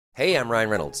Hey, I'm Ryan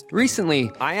Reynolds.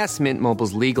 Recently, I asked Mint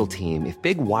Mobile's legal team if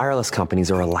big wireless companies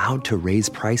are allowed to raise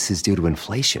prices due to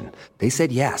inflation. They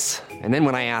said yes. And then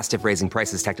when I asked if raising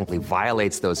prices technically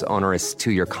violates those onerous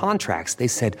two-year contracts, they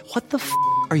said, "What the f***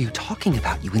 are you talking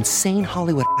about, you insane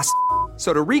Hollywood ass?"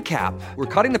 So to recap, we're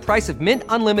cutting the price of Mint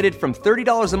Unlimited from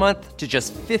 $30 a month to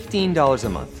just $15 a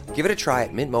month. Give it a try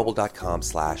at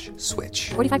mintmobile.com/switch.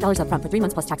 $45 up front for 3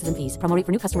 months plus taxes and fees. Promo rate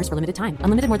for new customers for limited time.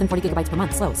 Unlimited more than 40 gigabytes per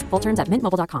month. Slows full terms at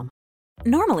mintmobile.com.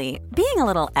 Normally, being a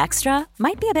little extra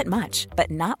might be a bit much,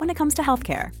 but not when it comes to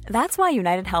healthcare. That's why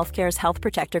United Healthcare's Health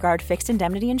Protector Guard fixed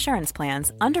indemnity insurance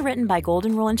plans, underwritten by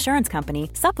Golden Rule Insurance Company,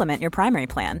 supplement your primary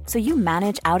plan so you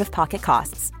manage out-of-pocket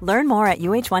costs. Learn more at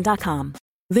uh1.com.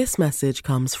 This message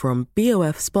comes from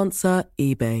BOF sponsor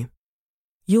eBay.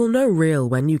 You'll know real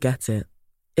when you get it.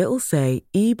 It'll say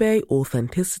eBay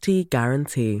Authenticity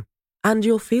Guarantee. And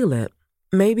you'll feel it.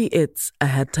 Maybe it's a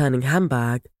head-turning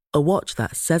handbag, a watch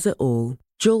that says it all,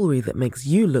 jewelry that makes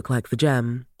you look like the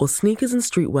gem, or sneakers and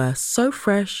streetwear so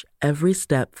fresh every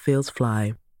step feels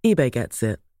fly. eBay gets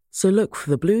it. So look for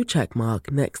the blue check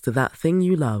mark next to that thing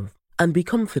you love. And be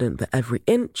confident that every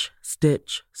inch,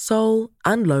 stitch, sole,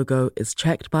 and logo is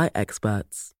checked by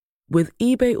experts. With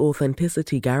eBay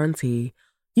Authenticity Guarantee,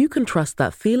 you can trust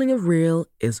that feeling of real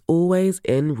is always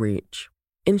in reach.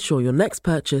 Ensure your next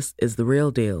purchase is the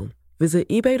real deal. Visit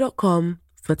ebay.com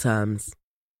for terms.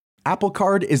 Apple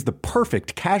Card is the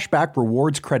perfect cashback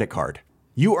rewards credit card.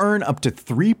 You earn up to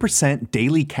 3%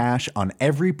 daily cash on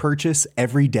every purchase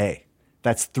every day.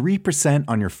 That's 3%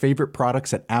 on your favorite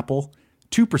products at Apple,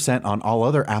 2% on all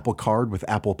other Apple Card with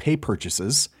Apple Pay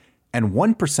purchases, and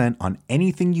 1% on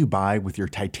anything you buy with your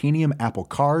titanium Apple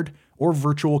Card or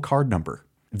virtual card number.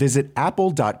 Visit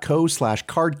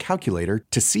apple.co/card calculator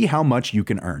to see how much you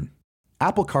can earn.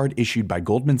 Apple Card issued by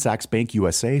Goldman Sachs Bank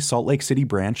USA, Salt Lake City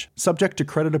branch, subject to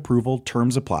credit approval,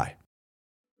 terms apply.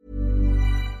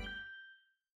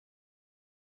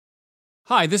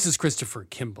 Hi, this is Christopher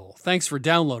Kimball. Thanks for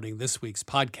downloading this week's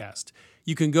podcast.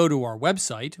 You can go to our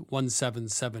website,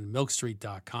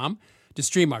 177milkstreet.com, to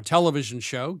stream our television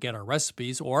show, get our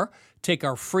recipes, or take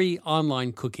our free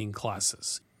online cooking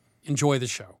classes. Enjoy the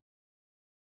show.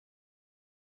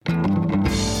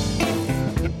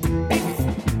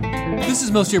 This is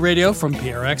Milk Street Radio from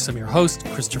PRX. I'm your host,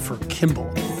 Christopher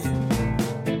Kimball.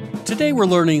 Today we're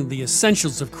learning the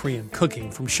essentials of Korean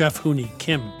cooking from Chef Hooni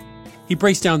Kim. He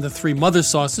breaks down the 3 mother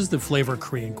sauces that flavor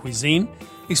Korean cuisine,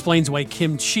 explains why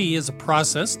kimchi is a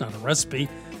process, not a recipe,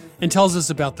 and tells us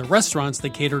about the restaurants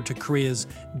that cater to Korea's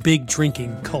big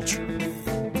drinking culture.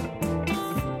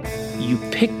 You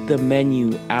pick the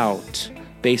menu out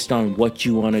based on what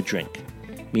you want to drink.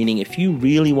 Meaning if you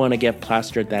really want to get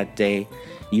plastered that day,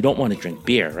 you don't want to drink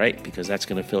beer, right? Because that's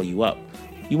going to fill you up.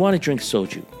 You want to drink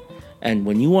soju. And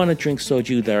when you want to drink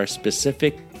soju, there are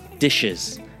specific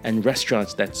dishes and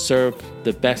restaurants that serve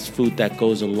the best food that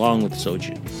goes along with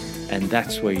soju. And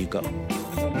that's where you go.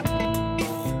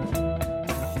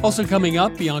 Also coming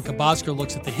up, Bianca Bosker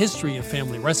looks at the history of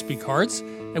family recipe cards,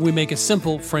 and we make a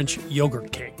simple French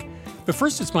yogurt cake. But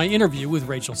first, it's my interview with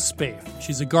Rachel Spaeth.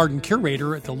 She's a garden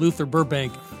curator at the Luther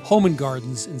Burbank Home and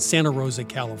Gardens in Santa Rosa,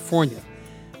 California,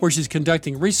 where she's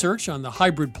conducting research on the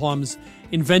hybrid plums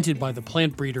invented by the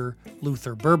plant breeder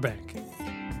Luther Burbank.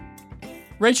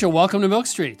 Rachel, welcome to Milk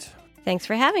Street. Thanks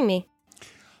for having me.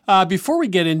 Before we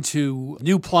get into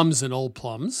new plums and old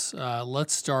plums,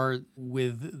 let's start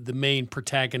with the main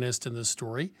protagonist in the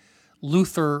story,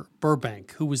 Luther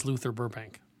Burbank. Who was Luther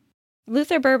Burbank?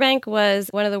 Luther Burbank was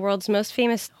one of the world's most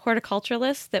famous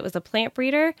horticulturalists that was a plant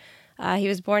breeder. He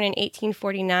was born in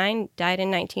 1849, died in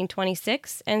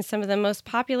 1926, and some of the most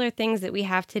popular things that we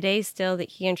have today still that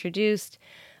he introduced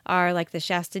are like the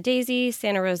Shasta daisy,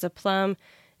 Santa Rosa plum,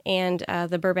 and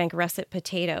the Burbank russet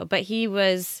potato. But he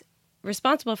was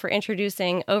responsible for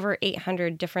introducing over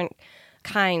 800 different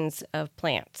kinds of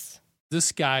plants.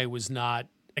 This guy was not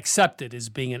accepted as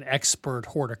being an expert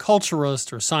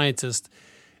horticulturalist or scientist,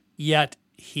 yet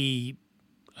he,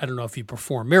 I don't know if he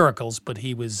performed miracles, but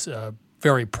he was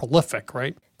very prolific,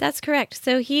 right? That's correct.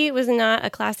 So he was not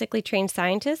a classically trained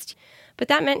scientist, but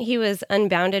that meant he was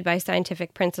unbounded by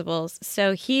scientific principles.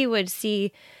 So he would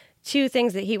see 2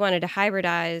 things that he wanted to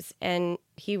hybridize, and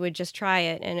he would just try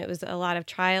it. And it was a lot of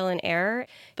trial and error.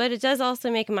 But it does also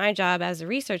make my job as a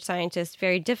research scientist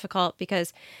very difficult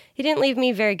because he didn't leave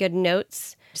me very good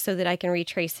notes so that I can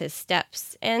retrace his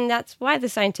steps. And that's why the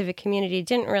scientific community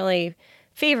didn't really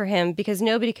favor him, because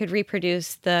nobody could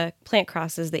reproduce the plant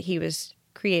crosses that he was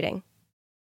creating.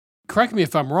 Correct me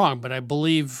if I'm wrong, but I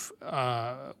believe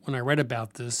when I read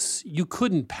about this, you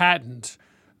couldn't patent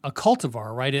a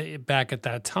cultivar, right, back at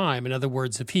that time. In other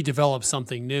words, if he developed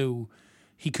something new,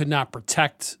 he could not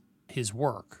protect his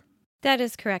work. That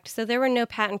is correct. So there were no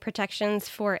patent protections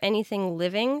for anything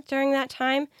living during that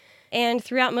time. And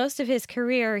throughout most of his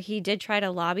career, he did try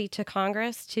to lobby to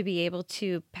Congress to be able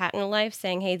to patent life,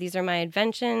 saying, hey, these are my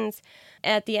inventions.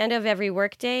 At the end of every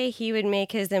workday, he would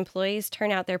make his employees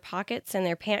turn out their pockets and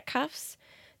their pant cuffs.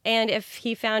 And if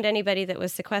he found anybody that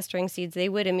was sequestering seeds, they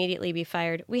would immediately be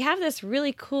fired. We have this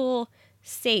really cool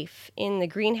safe in the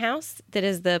greenhouse that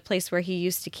is the place where he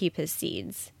used to keep his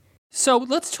seeds. So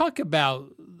let's talk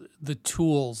about the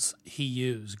tools he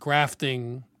used,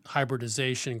 grafting,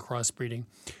 hybridization, crossbreeding.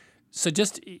 So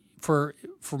just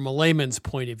from a layman's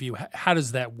point of view, how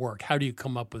does that work? How do you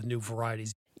come up with new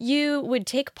varieties? You would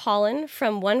take pollen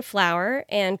from one flower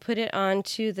and put it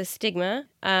onto the stigma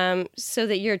so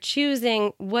that you're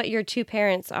choosing what your two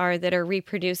parents are that are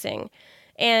reproducing.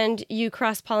 And you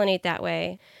cross-pollinate that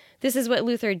way. This is what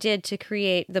Luther did to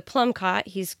create the plumcot.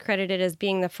 He's credited as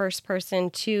being the first person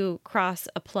to cross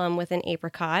a plum with an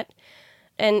apricot.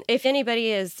 And if anybody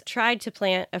has tried to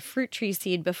plant a fruit tree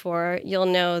seed before, you'll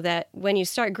know that when you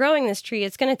start growing this tree,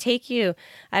 it's going to take you,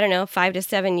 5 to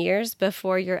 7 years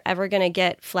before you're ever going to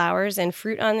get flowers and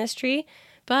fruit on this tree.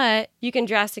 But you can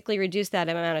drastically reduce that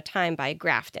amount of time by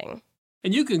grafting.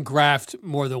 And you can graft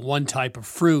more than one type of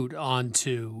fruit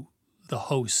onto the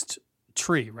host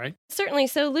tree, right? Certainly.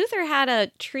 So Luther had a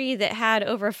tree that had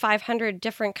over 500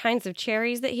 different kinds of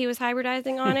cherries that he was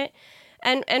hybridizing on it.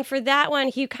 And for that one,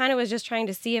 he kind of was just trying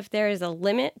to see if there is a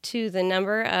limit to the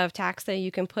number of taxa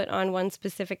you can put on one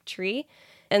specific tree.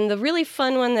 And the really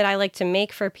fun one that I like to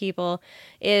make for people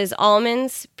is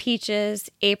almonds, peaches,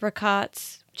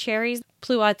 apricots, cherries,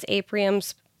 pluots,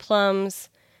 apriums, plums,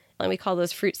 and we call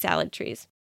those fruit salad trees.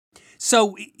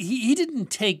 So he didn't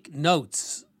take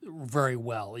notes very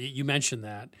well. You mentioned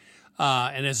that.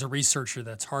 And as a researcher,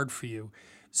 that's hard for you.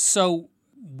 So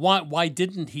why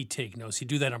didn't he take notes? He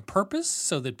do that on purpose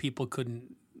so that people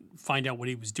couldn't find out what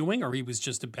he was doing, or he was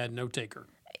just a bad note taker?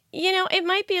 It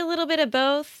might be a little bit of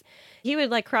both. He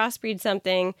would crossbreed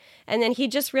something, and then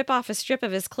he'd just rip off a strip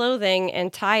of his clothing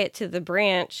and tie it to the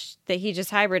branch that he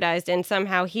just hybridized, and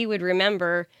somehow he would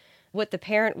remember what the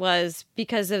parent was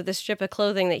because of the strip of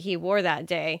clothing that he wore that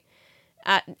day.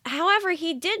 However,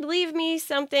 he did leave me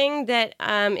something that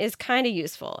is kind of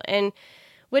useful. And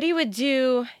what he would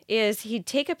do is he'd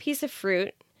take a piece of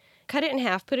fruit, cut it in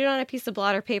half, put it on a piece of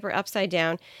blotter paper upside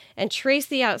down, and trace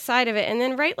the outside of it, and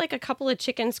then write a couple of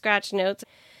chicken scratch notes.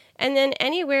 And then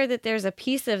anywhere that there's a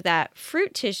piece of that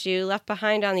fruit tissue left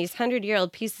behind on these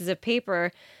 100-year-old pieces of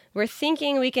paper, we're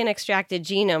thinking we can extract a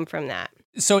genome from that.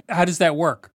 So how does that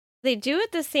work? They do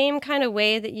it the same kind of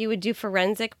way that you would do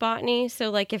forensic botany.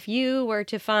 So if you were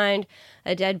to find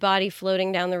a dead body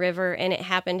floating down the river and it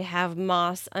happened to have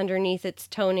moss underneath its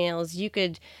toenails, you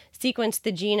could sequence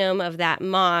the genome of that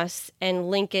moss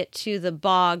and link it to the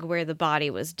bog where the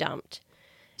body was dumped.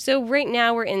 So right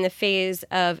now we're in the phase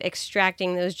of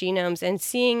extracting those genomes and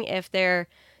seeing if they're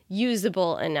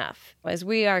usable enough, as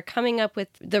we are coming up with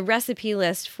the recipe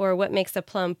list for what makes a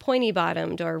plum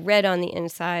pointy-bottomed or red on the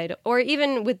inside, or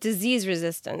even with disease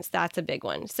resistance. That's a big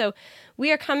one. So we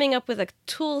are coming up with a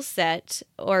tool set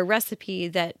or recipe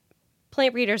that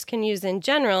plant breeders can use in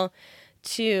general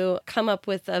to come up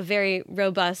with a very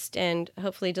robust and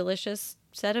hopefully delicious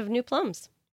set of new plums.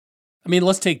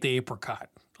 Let's take the apricot.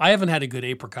 I haven't had a good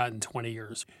apricot in 20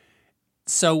 years.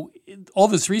 So all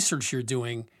this research you're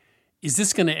doing, is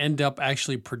this going to end up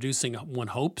actually producing, one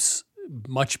hopes,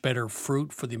 much better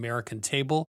fruit for the American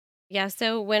table? Yeah,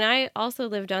 so when I also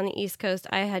lived on the East Coast,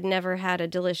 I had never had a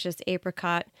delicious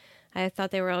apricot. I thought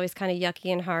they were always kind of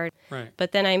yucky and hard. Right.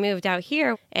 But then I moved out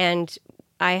here, and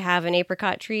I have an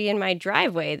apricot tree in my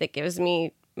driveway that gives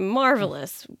me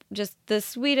marvelous, just the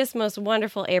sweetest, most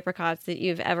wonderful apricots that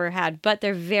you've ever had, but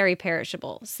they're very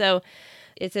perishable. So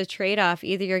it's a trade-off.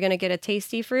 Either you're going to get a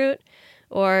tasty fruit,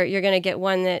 or you're going to get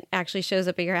one that actually shows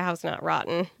up at your house not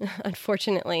rotten,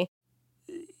 unfortunately.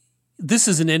 This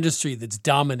is an industry that's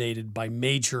dominated by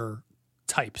major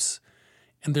types,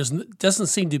 and there doesn't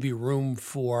seem to be room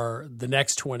for the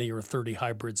next 20 or 30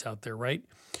 hybrids out there, right?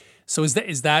 So is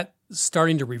that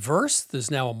starting to reverse?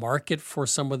 There's now a market for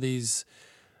some of these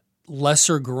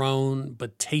lesser grown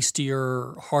but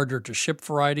tastier, harder to ship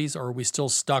varieties, or are we still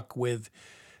stuck with,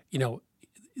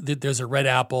 there's a red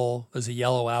apple, there's a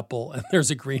yellow apple, and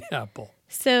there's a green apple?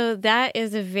 So that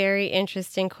is a very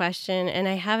interesting question, and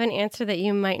I have an answer that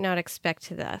you might not expect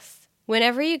to this.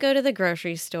 Whenever you go to the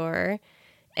grocery store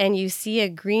and you see a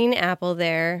green apple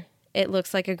there, it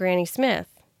looks like a Granny Smith.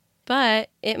 but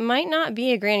it might not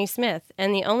be a Granny Smith.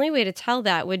 And the only way to tell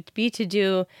that would be to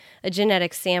do a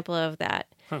genetic sample of that.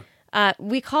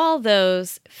 We call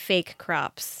those fake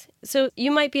crops. So you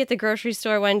might be at the grocery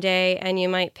store one day and you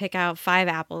might pick out 5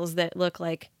 apples that look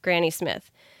like Granny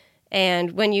Smith.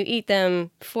 And when you eat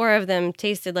them, 4 of them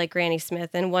tasted like Granny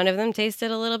Smith and 1 of them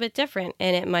tasted a little bit different.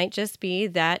 And it might just be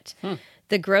that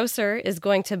the grocer is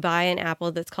going to buy an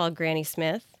apple that's called Granny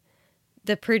Smith.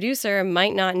 The producer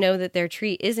might not know that their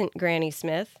tree isn't Granny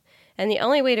Smith. And the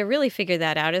only way to really figure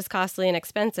that out is costly and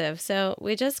expensive. So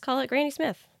we just call it Granny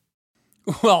Smith.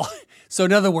 Well, so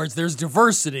in other words, there's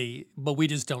diversity, but we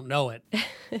just don't know it.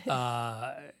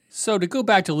 So to go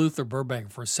back to Luther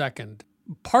Burbank for a second,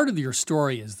 part of your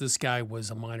story is this guy was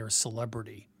a minor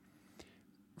celebrity.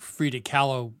 Frida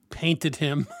Kahlo painted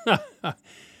him.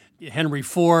 Henry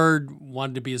Ford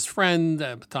wanted to be his friend,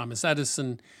 Thomas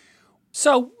Edison.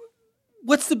 So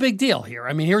what's the big deal here?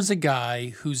 I mean, here's a guy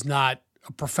who's not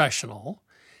a professional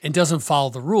and doesn't follow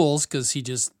the rules because he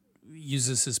just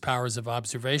uses his powers of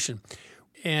observation.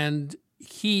 And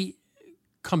he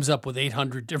comes up with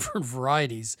 800 different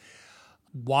varieties.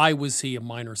 Why was he a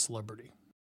minor celebrity?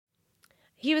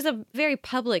 He was a very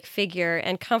public figure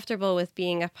and comfortable with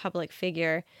being a public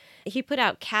figure. He put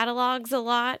out catalogs a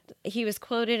lot. He was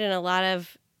quoted in a lot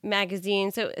of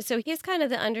magazines. So he's kind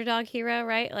of the underdog hero,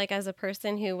 right? Like as a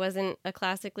person who wasn't a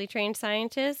classically trained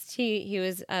scientist, he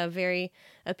was very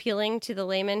appealing to the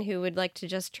layman who would like to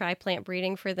just try plant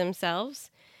breeding for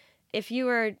themselves. If you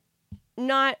were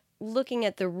not looking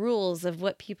at the rules of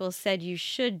what people said you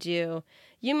should do,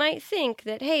 you might think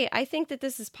that, hey, I think that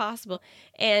this is possible.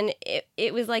 And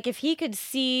it was like if he could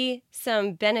see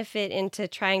some benefit into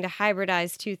trying to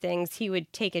hybridize 2 things, he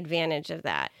would take advantage of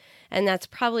that. And that's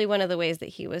probably one of the ways that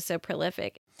he was so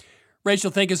prolific. Rachel,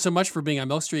 thank you so much for being on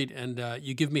Milk Street, and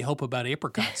you give me hope about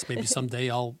apricots. Maybe someday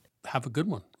I'll have a good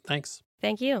one. Thanks.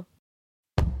 Thank you.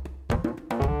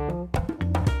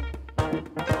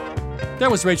 That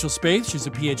was Rachel Spaeth. She's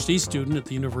a PhD student at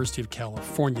the University of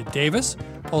California, Davis,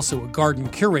 also a garden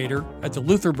curator at the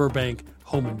Luther Burbank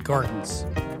Home and Gardens.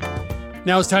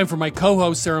 Now it's time for my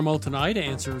co-host, Sarah Moulton-I, to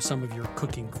answer some of your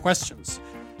cooking questions.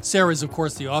 Sarah is, of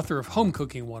course, the author of Home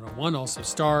Cooking 101, also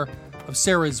star of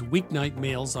Sarah's Weeknight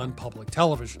Meals on public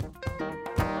television.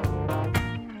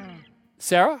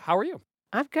 Sarah, how are you?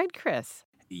 I'm good, Chris.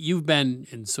 You've been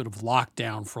in sort of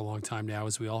lockdown for a long time now,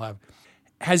 as we all have.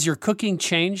 Has your cooking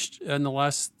changed in the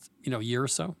last, year or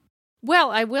so?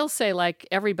 Well, I will say, like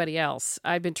everybody else,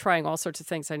 I've been trying all sorts of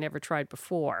things I never tried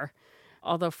before.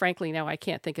 Although, frankly, now I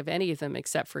can't think of any of them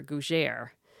except for gougere.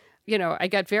 I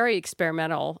got very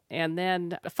experimental, and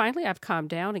then finally I've calmed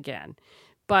down again.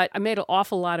 But I made an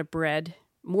awful lot of bread,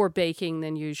 more baking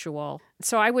than usual.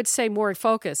 So I would say more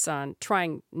focus on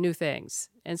trying new things.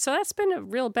 And so that's been a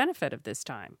real benefit of this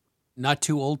time. Not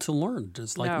too old to learn,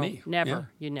 just like me. Never. Yeah,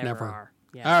 You never are.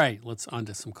 Yeah. All right, let's on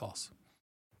to some calls.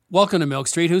 Welcome to Milk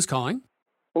Street. Who's calling?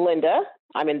 Linda.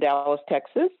 I'm in Dallas,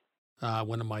 Texas.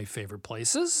 One of my favorite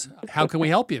places. How can we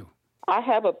help you? I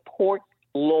have a pork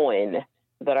loin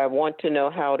that I want to know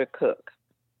how to cook.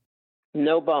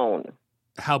 No bone.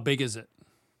 How big is it?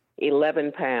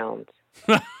 11 pounds.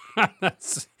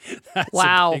 That's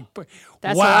wow.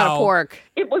 That's a lot of pork.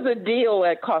 It was a deal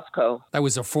at Costco. That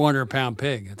was a 400-pound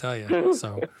pig, I tell you.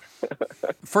 So,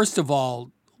 first of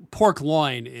all, pork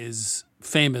loin is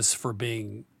famous for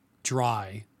being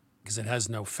dry because it has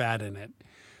no fat in it.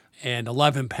 And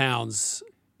 11 pounds,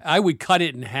 I would cut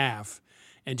it in half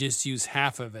and just use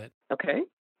half of it. Okay.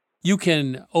 You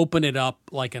can open it up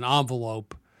like an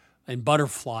envelope and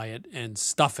butterfly it and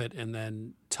stuff it and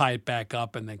then tie it back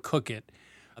up and then cook it.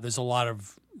 There's a lot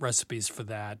of recipes for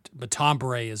that.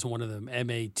 Matambre is one of them,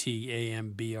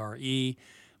 Matambre.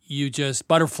 You just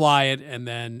butterfly it and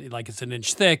then like it's an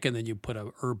inch thick and then you put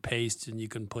a herb paste and you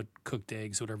can put cooked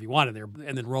eggs, whatever you want in there,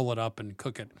 and then roll it up and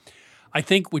cook it. I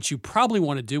think what you probably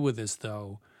want to do with this,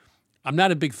 though, I'm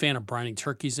not a big fan of brining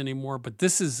turkeys anymore, but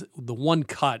this is the one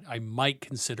cut I might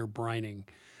consider brining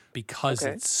because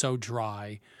it's so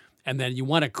dry. And then you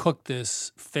want to cook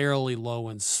this fairly low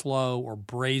and slow or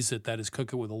braise it, that is,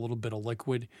 cook it with a little bit of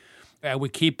liquid. I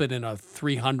would keep it in a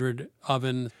 300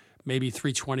 oven, maybe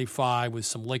 325 with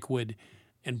some liquid,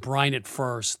 and brine it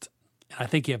first. And I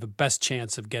think you have the best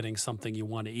chance of getting something you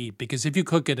want to eat, because if you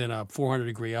cook it in a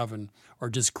 400-degree oven or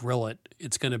just grill it,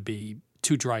 it's going to be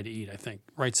too dry to eat, I think.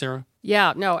 Right, Sarah?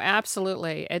 Yeah, no,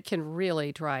 absolutely. It can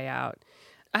really dry out.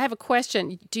 I have a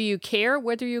question. Do you care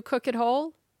whether you cook it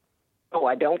whole? Oh,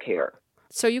 I don't care.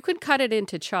 So you could cut it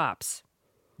into chops,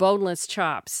 boneless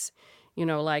chops,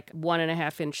 like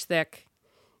 1.5 inch thick.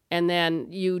 And then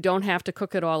you don't have to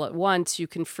cook it all at once. You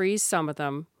can freeze some of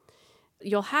them.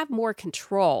 you'll have more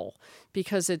control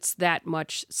because it's that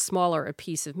much smaller a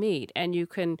piece of meat. And you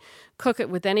can cook it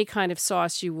with any kind of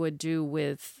sauce you would do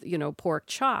with, pork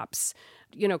chops.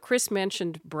 Chris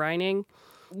mentioned brining.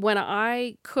 When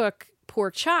I cook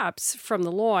pork chops from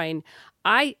the loin,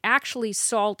 I actually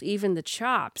salt even the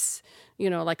chops,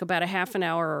 like about a half an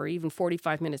hour or even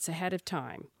 45 minutes ahead of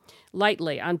time,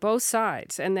 lightly on both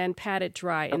sides, and then pat it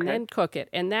dry and then cook it.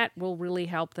 And that will really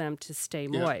help them to stay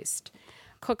moist.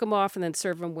 Cook them off and then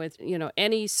serve them with,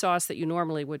 any sauce that you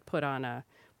normally would put on a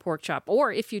pork chop.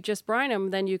 Or if you just brine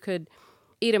them, then you could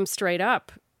eat them straight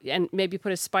up and maybe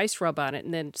put a spice rub on it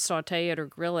and then saute it or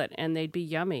grill it, and they'd be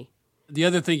yummy. The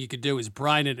other thing you could do is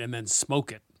brine it and then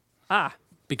smoke it. Ah.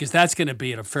 Because that's going to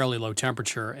be at a fairly low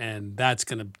temperature, and that's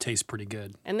going to taste pretty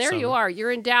good. And there you are.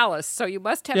 You're in Dallas, so you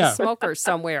must have a smoker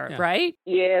somewhere, right?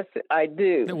 Yes, I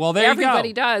do. Well, there you go.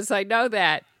 Everybody does. I know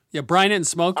that. Yeah, brine it and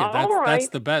smoke it. All That's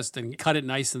the best. And cut it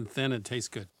nice and thin. It tastes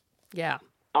good. Yeah.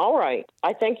 All right.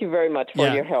 I thank you very much for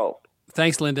your help.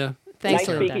 Thanks, Linda. Thanks,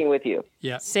 Linda. Nice speaking with you.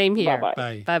 Yeah. Same here. Bye-bye.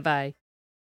 Bye. Bye-bye.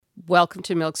 Welcome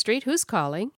to Milk Street. Who's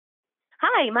calling?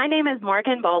 Hi, my name is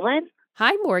Morgan Boland.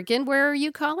 Hi, Morgan. Where are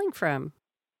you calling from?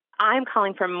 I'm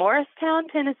calling from Morristown,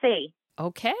 Tennessee.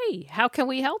 Okay. How can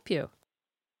we help you?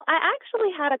 I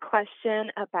actually had a question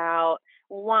about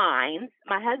wines.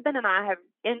 My husband and I have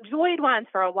enjoyed wines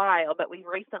for a while, but we've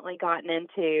recently gotten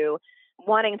into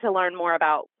wanting to learn more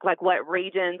about what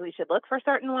regions we should look for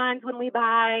certain wines when we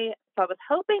buy. So I was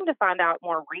hoping to find out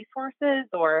more resources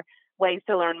or ways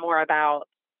to learn more about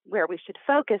where we should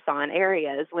focus on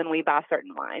areas when we buy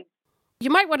certain wines. You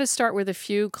might want to start with a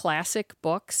few classic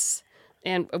books.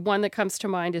 And one that comes to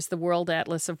mind is The World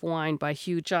Atlas of Wine by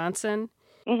Hugh Johnson.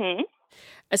 Mm-hmm.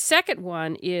 A second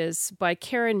one is by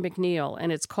Karen McNeil,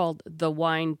 and it's called The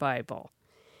Wine Bible.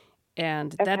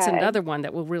 And that's another one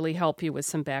that will really help you with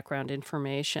some background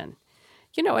information.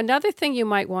 Another thing you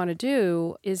might want to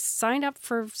do is sign up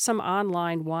for some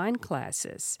online wine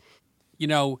classes.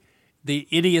 The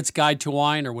Idiot's Guide to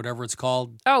Wine or whatever it's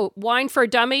called. Oh, Wine for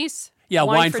Dummies? Yeah,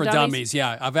 Wine for Dummies.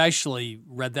 Yeah, I've actually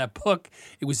read that book.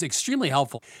 It was extremely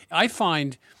helpful. I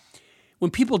find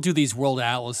when people do these world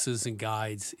atlases and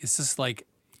guides, it's just like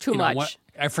too much.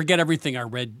 I forget everything I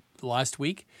read last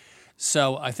week.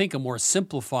 So I think a more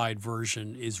simplified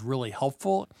version is really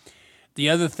helpful. The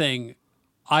other thing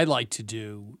I like to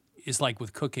do is like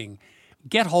with cooking,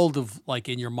 get hold of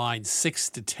in your mind 6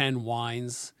 to 10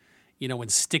 wines,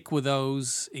 and stick with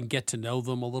those and get to know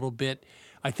them a little bit.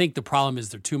 I think the problem is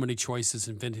there are too many choices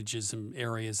and vintages and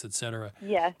areas, et cetera.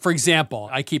 Yes. For example,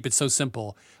 I keep it so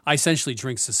simple. I essentially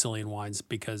drink Sicilian wines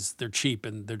because they're cheap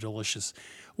and they're delicious.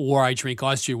 Or I drink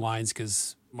Austrian wines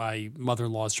because my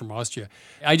mother-in-law is from Austria.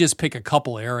 I just pick a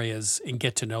couple areas and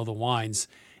get to know the wines,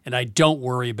 and I don't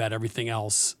worry about everything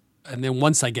else. And then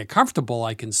once I get comfortable,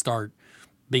 I can start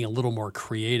being a little more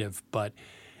creative. But,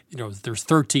 there's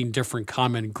 13 different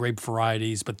common grape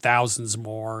varieties, but thousands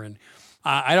more. And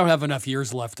I don't have enough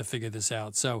years left to figure this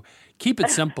out. So keep it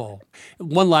simple.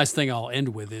 One last thing I'll end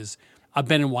with is I've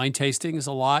been in wine tastings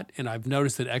a lot, and I've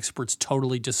noticed that experts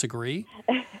totally disagree.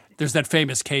 There's that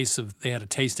famous case of they had a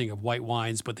tasting of white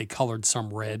wines, but they colored some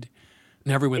red,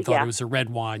 and everyone thought it was a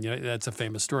red wine. That's a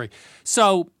famous story.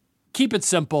 So keep it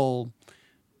simple.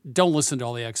 Don't listen to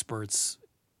all the experts,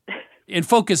 and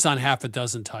focus on half a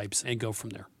dozen types and go from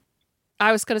there.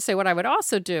 I was going to say what I would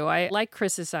also do, I like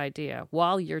Chris's idea,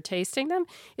 while you're tasting them,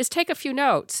 is take a few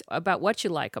notes about what you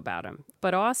like about them,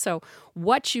 but also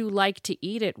what you like to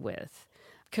eat it with.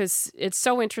 Because it's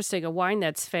so interesting. A wine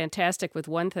that's fantastic with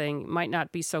one thing might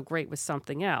not be so great with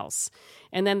something else.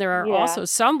 And then there are also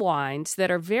some wines that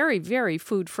are very, very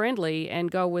food friendly and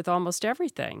go with almost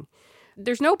everything.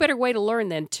 There's no better way to learn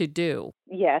than to do.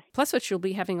 Yes. Plus, you'll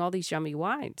be having all these yummy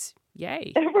wines.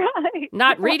 Yay. Right.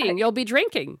 Not reading, you'll be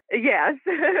drinking. Yes.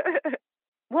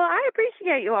 Well, I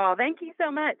appreciate you all. Thank you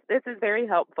so much. This is very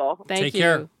helpful. Thank you. Take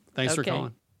care. Thanks for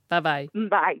calling. Bye-bye.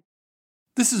 Bye.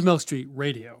 This is Milk Street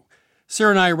Radio.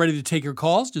 Sarah and I are ready to take your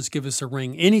calls. Just give us a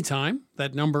ring anytime.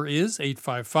 That number is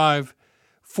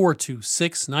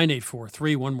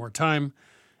 855-426-9843. One more time,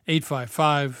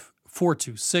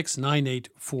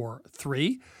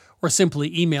 855-426-9843. Or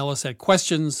simply email us at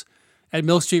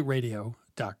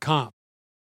questions@milkstreetradio.com.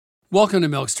 Welcome to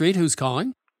Milk Street. Who's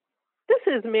calling? This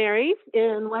is Mary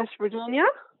in West Virginia.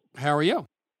 How are you?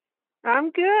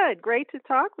 I'm good. Great to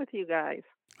talk with you guys.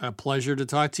 A pleasure to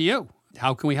talk to you.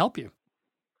 How can we help you?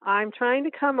 I'm trying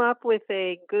to come up with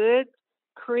a good,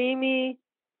 creamy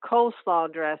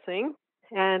coleslaw dressing,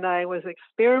 and I was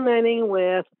experimenting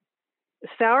with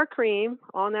sour cream,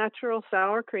 all natural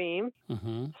sour cream,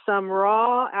 some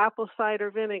raw apple cider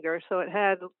vinegar, so it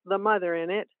had the mother in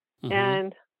it,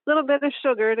 and a little bit of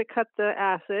sugar to cut the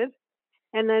acid,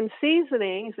 and then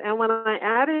seasonings. And when I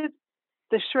added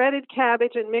the shredded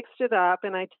cabbage and mixed it up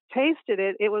and I tasted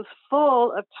it, it was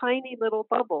full of tiny little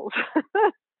bubbles.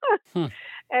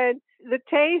 And the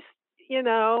taste,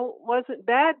 wasn't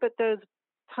bad, but those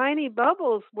tiny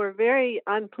bubbles were very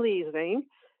unpleasing.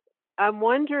 I'm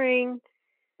wondering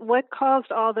what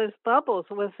caused all those bubbles.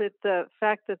 Was it the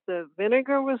fact that the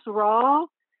vinegar was raw?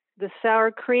 The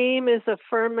sour cream is a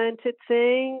fermented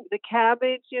thing. The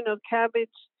cabbage, cabbage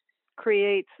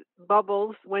creates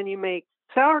bubbles when you make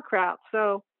sauerkraut.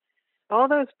 So all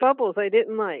those bubbles I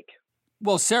didn't like.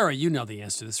 Well, Sarah, you know the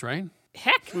answer to this, right?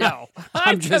 Heck no.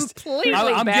 I'm completely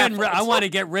baffled. I want to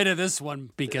get rid of this one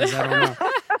because I don't know.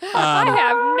 I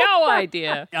have no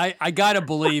idea. I got to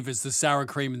believe it's the sour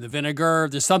cream and the vinegar.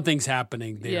 There's something's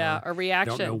happening there. Yeah, a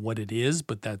reaction. I don't know what it is,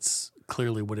 but that's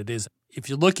clearly what it is. If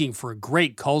you're looking for a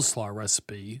great coleslaw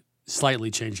recipe,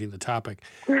 slightly changing the topic,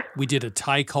 we did a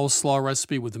Thai coleslaw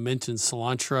recipe with the mint and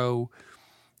cilantro,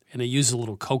 and I use a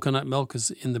little coconut milk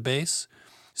in the base.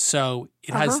 So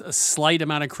it has a slight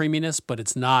amount of creaminess, but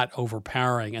it's not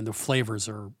overpowering, and the flavors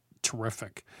are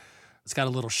terrific. It's got a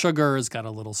little sugar, it's got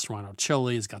a little serrano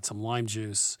chili, it's got some lime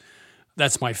juice.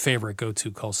 That's my favorite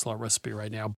go-to coleslaw recipe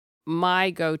right now. My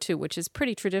go-to, which is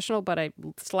pretty traditional, but a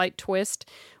slight twist,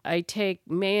 I take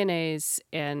mayonnaise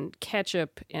and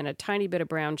ketchup and a tiny bit of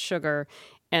brown sugar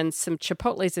and some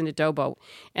chipotles in adobo.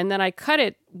 And then I cut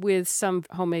it with some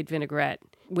homemade vinaigrette,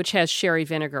 which has sherry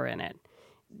vinegar in it.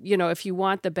 If you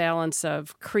want the balance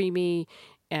of creamy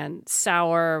and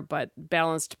sour, but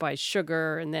balanced by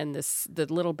sugar, and then the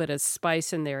little bit of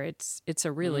spice in there, it's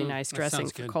a really nice dressing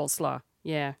for coleslaw.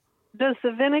 Yeah. Does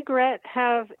the vinaigrette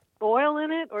have oil in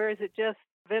it, or is it just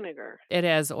vinegar? It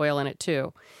has oil in it,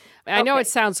 too. I know it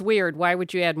sounds weird. Why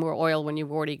would you add more oil when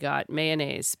you've already got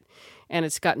mayonnaise? And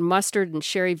it's got mustard and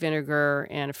sherry vinegar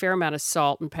and a fair amount of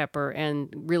salt and pepper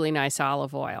and really nice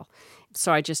olive oil.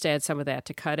 So I just add some of that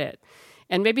to cut it.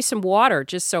 And maybe some water,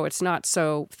 just so it's not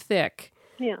so thick.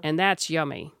 Yeah. And that's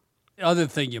yummy. The other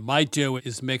thing you might do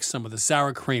is mix some of the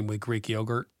sour cream with Greek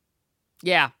yogurt.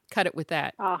 Yeah, cut it with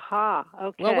that. Aha,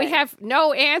 okay. Well, we have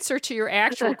no answer to your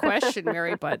actual question,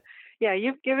 Mary, but... Yeah,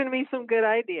 you've given me some good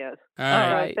ideas. All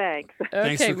right. Thanks.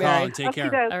 Thanks for Mary. calling. Take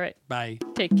care. All right. Bye.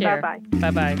 Take care.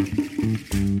 Bye-bye. Bye-bye.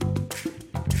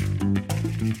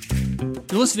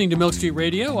 You're listening to Milk Street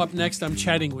Radio. Up next, I'm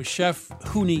chatting with Chef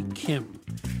Hooni Kim.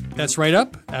 That's right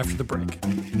up after the break.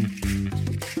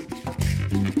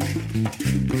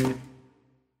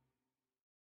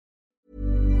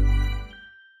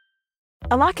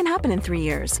 A lot can happen in 3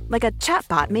 years, like a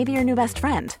chatbot may be your new best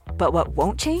friend. But what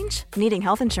won't change? Needing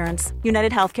health insurance.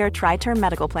 United Healthcare Tri-Term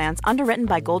Medical Plans, underwritten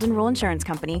by Golden Rule Insurance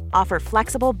Company, offer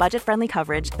flexible, budget-friendly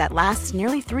coverage that lasts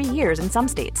nearly 3 years in some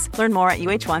states. Learn more at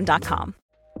uh1.com.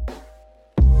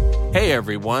 Hey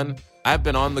everyone, I've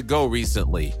been on the go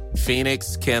recently.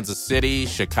 Phoenix, Kansas City,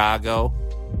 Chicago.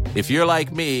 If you're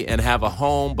like me and have a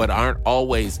home but aren't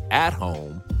always at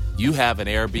home, you have an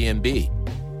Airbnb.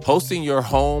 Hosting your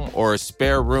home or a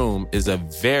spare room is a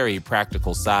very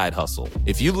practical side hustle.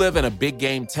 If you live in a big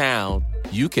game town,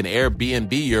 you can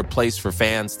Airbnb your place for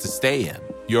fans to stay in.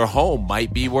 Your home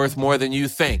might be worth more than you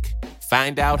think.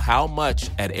 Find out how much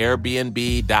at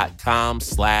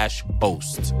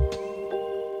airbnb.com/host.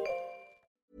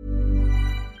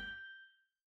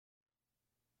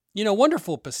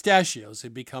 Wonderful pistachios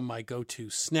have become my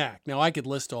go-to snack. Now, I could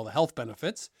list all the health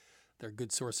benefits. They're a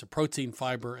good source of protein,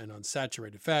 fiber, and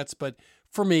unsaturated fats, but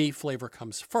for me, flavor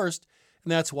comes first,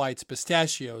 and that's why it's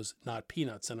pistachios, not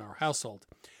peanuts, in our household.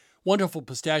 Wonderful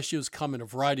pistachios come in a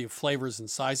variety of flavors and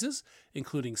sizes,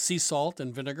 including sea salt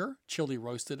and vinegar, chili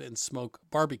roasted, and smoke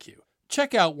barbecue.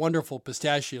 Check out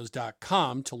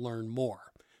wonderfulpistachios.com to learn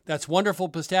more. That's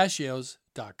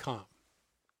wonderfulpistachios.com.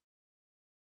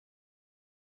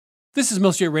 This is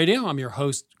Milk Street Radio. I'm your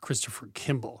host, Christopher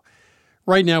Kimball.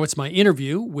 Right now, it's my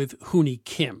interview with Hooni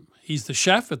Kim. He's the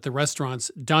chef at the restaurants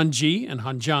Danji and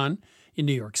Hanjan in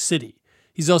New York City.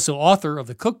 He's also author of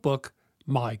the cookbook,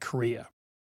 My Korea.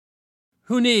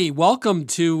 Hooni, welcome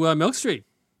to Milk Street.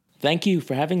 Thank you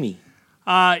for having me.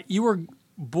 You were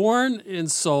born in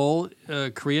Seoul,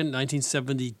 Korea in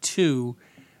 1972,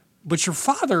 but your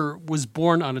father was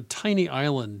born on a tiny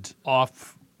island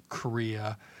off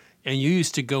Korea, and you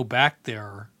used to go back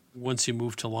there once you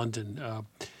moved to London.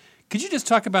 Could you just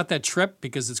talk about that trip?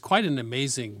 Because it's quite an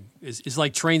amazing, it's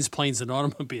like trains, planes, and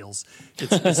automobiles.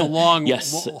 It's a long,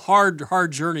 yes.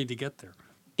 hard journey to get there.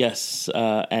 Yes,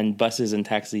 and buses and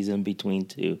taxis in between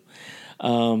too.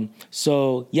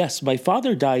 So yes, my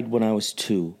father died when I was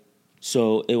 2.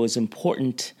 So it was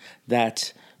important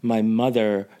that my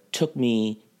mother took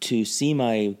me to see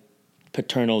my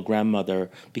paternal grandmother,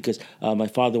 because my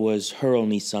father was her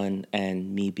only son,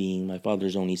 and me being my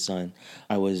father's only son,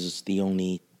 I was the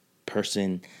only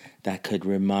person that could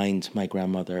remind my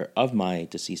grandmother of my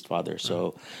deceased father.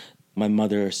 So my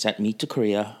mother sent me to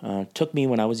Korea, took me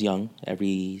when I was young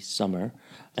every summer,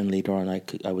 and later on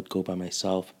I would go by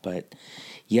myself. But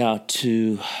yeah,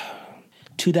 to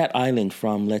that island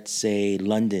from, let's say,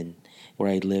 London,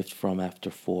 where I lived from after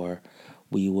 4,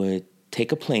 we would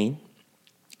take a plane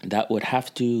that would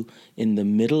have to, in the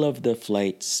middle of the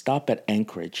flight, stop at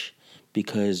Anchorage,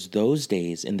 because those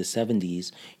days in the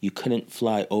 70s, you couldn't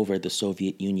fly over the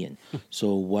Soviet Union.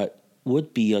 So what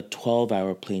would be a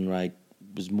 12-hour plane ride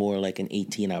was more like an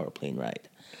 18-hour plane ride.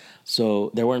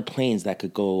 So there weren't planes that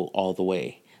could go all the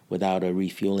way without a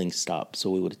refueling stop. So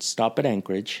we would stop at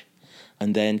Anchorage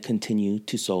and then continue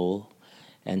to Seoul.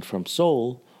 And from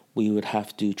Seoul, we would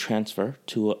have to transfer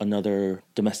to another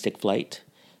domestic flight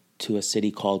to a city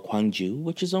called Gwangju,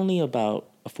 which is only about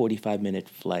a 45-minute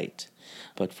flight.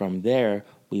 But from there,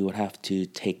 we would have to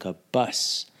take a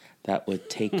bus that would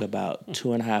take about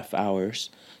 2.5 hours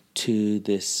to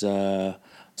this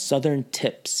southern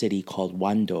tip city called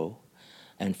Wando.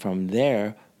 And from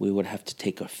there, we would have to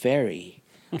take a ferry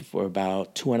for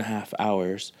about 2.5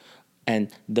 hours.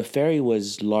 And the ferry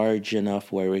was large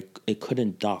enough where it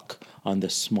couldn't dock on the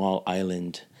small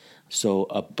island. So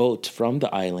a boat from the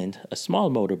island, a small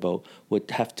motorboat, would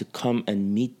have to come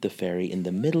and meet the ferry in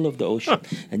the middle of the ocean,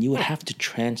 and you would have to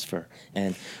transfer.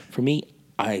 And for me,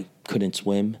 I couldn't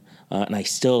swim, and I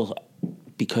still,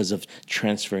 because of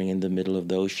transferring in the middle of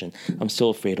the ocean, I'm still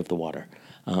afraid of the water.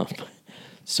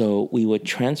 So we would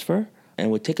transfer, and it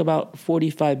would take about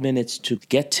 45 minutes to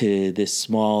get to this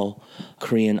small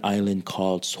Korean island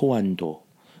called Soando,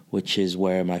 which is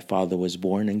where my father was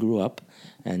born and grew up,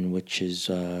 and which is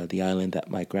the island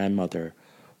that my grandmother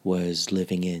was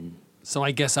living in. So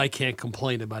I guess I can't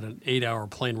complain about an 8-hour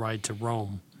plane ride to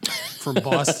Rome from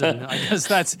Boston. I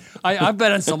guess I've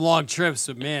been on some long trips,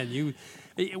 but man,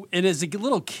 and as a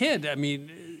little kid, I mean,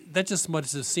 that just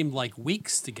must have seemed like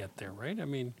weeks to get there, right? I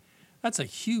mean, that's a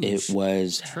huge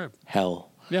trip.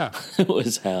 Hell. Yeah. It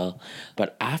was hell.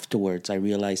 But afterwards, I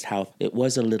realized how it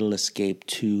was a little escape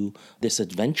to this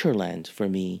adventure land for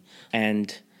me.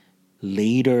 And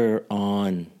later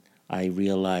on, I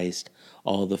realized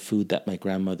all the food that my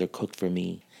grandmother cooked for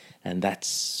me. And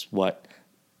that's what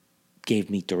gave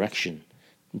me direction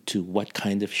to what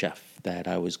kind of chef that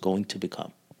I was going to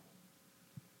become.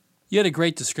 You had a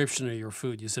great description of your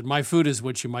food. You said, my food is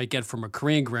what you might get from a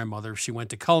Korean grandmother. She went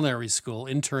to culinary school,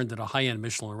 interned at a high-end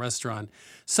Michelin restaurant,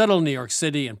 settled in New York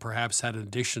City, and perhaps had an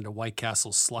addiction to White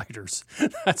Castle sliders.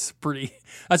 That's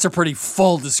a pretty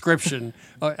full description,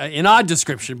 an odd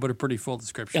description, but a pretty full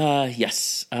description.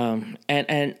 Yes.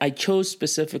 And I chose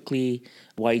specifically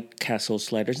White Castle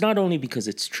sliders, not only because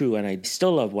it's true, and I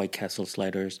still love White Castle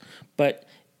sliders, but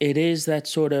it is that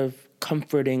sort of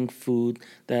comforting food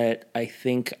that I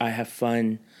think I have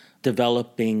fun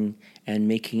developing and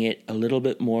making it a little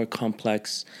bit more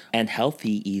complex and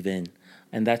healthy even.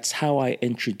 And that's how I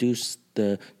introduced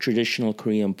the traditional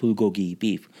Korean bulgogi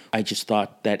beef. I just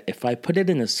thought that if I put it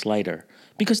in a slider,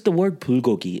 because the word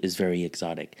bulgogi is very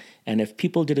exotic, and if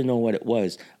people didn't know what it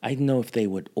was, I didn't know if they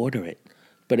would order it.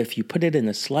 But if you put it in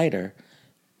a slider,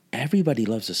 everybody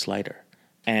loves a slider.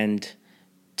 And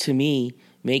to me,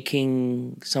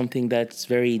 making something that's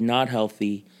very not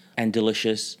healthy and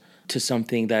delicious to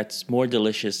something that's more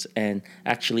delicious and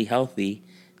actually healthy,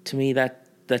 to me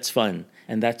that's fun.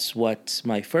 And that's what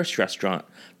my first restaurant,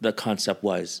 the concept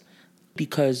was.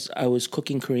 Because I was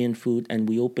cooking Korean food and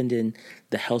we opened in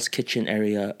the Hell's Kitchen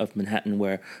area of Manhattan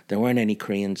where there weren't any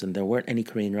Koreans and there weren't any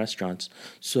Korean restaurants.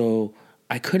 So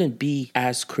I couldn't be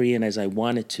as Korean as I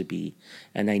wanted to be.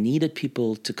 And I needed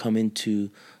people to come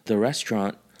into the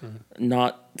restaurant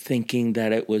not thinking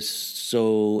that it was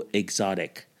so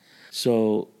exotic.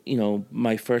 So,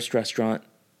 my first restaurant,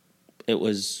 it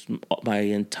was my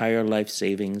entire life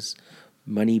savings,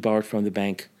 money borrowed from the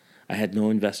bank. I had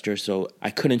no investor, so I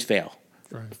couldn't fail.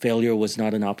 Right. Failure was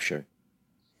not an option.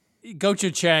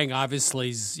 Gochujang obviously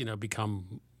has,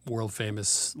 become world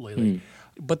famous lately.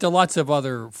 But there are lots of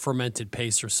other fermented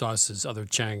pastes or sauces, other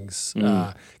changs.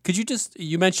 Could you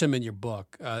you mentioned them in your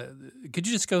book. Could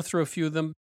you just go through a few of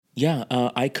them? Yeah,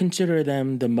 I consider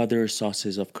them the mother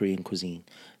sauces of Korean cuisine.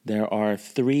 There are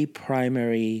 3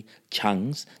 primary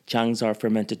changs. Changs are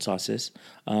fermented sauces.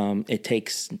 It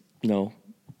takes,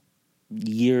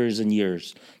 years and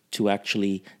years to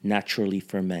actually naturally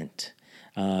ferment.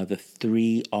 The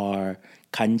 3 are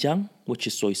간장, which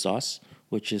is soy sauce,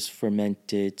 which is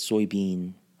fermented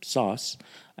soybean sauce.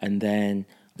 And then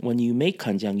When you make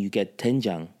kanjiang, you get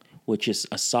doenjang, which is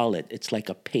a solid. It's like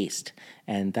a paste.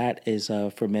 And that is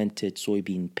a fermented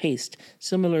soybean paste,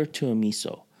 similar to a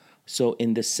miso. So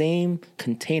in the same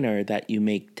container that you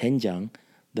make doenjang,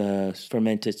 the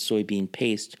fermented soybean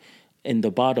paste, in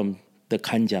the bottom, the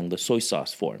kanjiang, the soy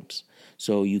sauce forms.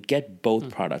 So you get both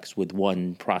products with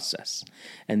one process.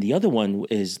 And the other one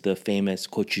is the famous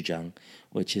gochujang,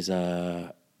 which is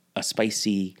a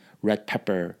spicy red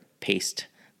pepper paste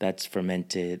that's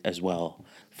fermented as well.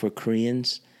 For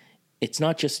Koreans, it's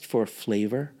not just for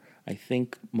flavor. I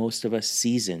think most of us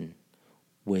season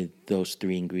with those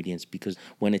three ingredients because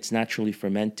when it's naturally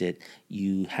fermented,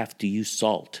 you have to use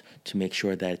salt to make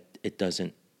sure that it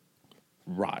doesn't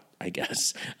rot, I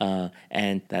guess.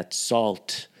 And that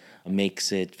salt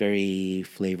makes it very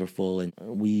flavorful, and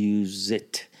we use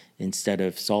it instead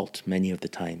of salt many of the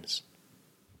times.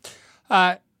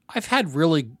 I've had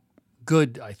really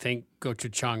good, I think,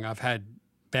 gochujang. I've had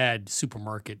bad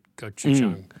supermarket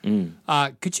gochujang.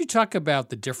 Could you talk about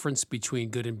the difference between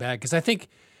good and bad? Because I think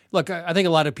a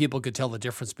lot of people could tell the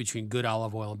difference between good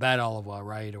olive oil and bad olive oil,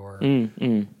 right? Or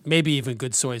maybe even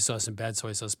good soy sauce and bad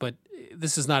soy sauce. But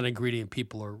this is not an ingredient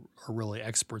people are really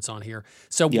experts on here.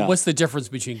 So what's the difference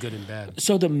between good and bad?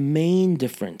 So the main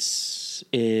difference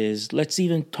is, let's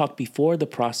even talk before the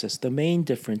process. The main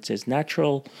difference is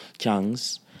natural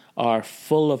jangs are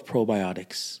full of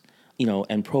probiotics,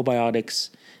 and probiotics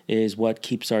is what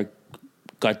keeps our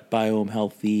gut biome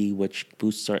healthy, which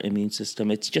boosts our immune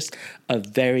system. It's just a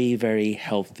very, very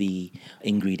healthy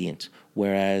ingredient.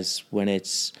 Whereas when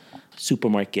it's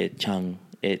supermarket jang,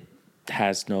 it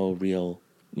has no real,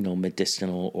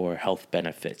 medicinal or health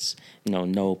benefits.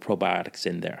 No probiotics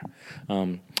in there.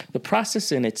 The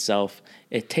process in itself,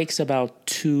 it takes about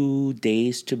 2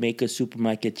 days to make a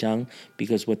supermarket jang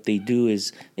because what they do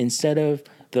is instead of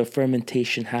the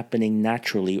fermentation happening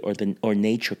naturally or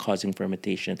nature causing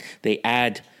fermentation, they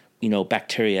add,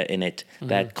 bacteria in it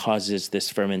that causes this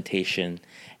fermentation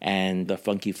and the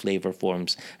funky flavor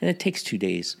forms. And it takes 2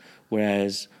 days.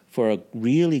 Whereas for a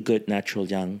really good natural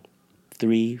jang,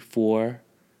 3, 4,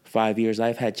 5 years.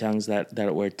 I've had jangs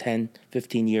that were 10,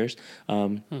 15 years.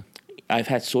 I've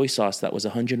had soy sauce that was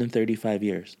 135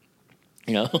 years.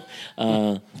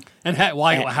 And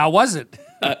how was it?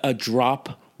 A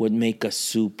drop would make a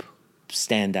soup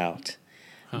stand out.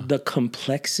 The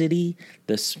complexity,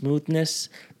 the smoothness,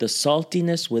 the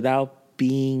saltiness without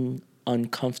being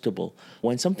uncomfortable.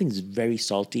 When something's very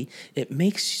salty, it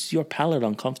makes your palate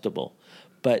uncomfortable.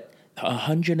 But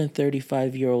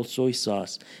 135-year-old soy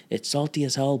sauce, it's salty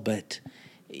as hell, but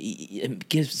it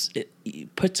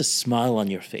puts a smile on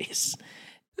your face.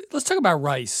 Let's talk about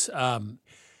rice.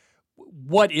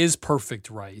 What is perfect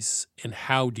rice, and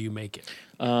how do you make it?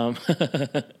 Well,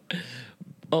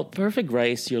 perfect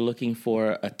rice, you're looking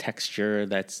for a texture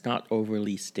that's not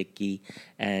overly sticky,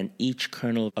 and each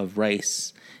kernel of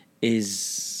rice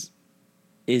is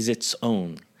its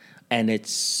own, and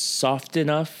it's soft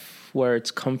enough where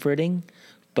it's comforting,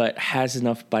 but has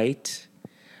enough bite.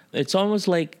 It's almost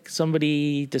like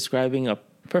somebody describing a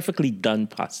perfectly done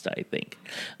pasta, I think.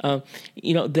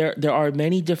 There are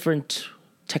many different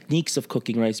techniques of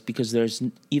cooking rice because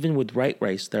even with white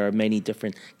rice, there are many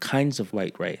different kinds of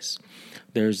white rice.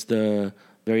 There's the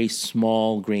very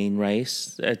small grain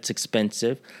rice that's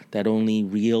expensive, that only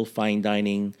real fine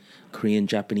dining Korean,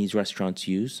 Japanese restaurants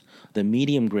use. The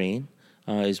medium grain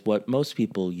is what most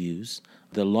people use.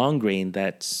 The long grain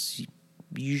that's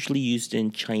usually used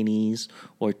in Chinese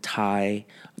or Thai,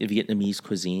 Vietnamese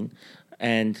cuisine.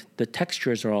 And the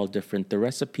textures are all different. The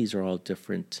recipes are all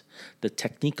different. The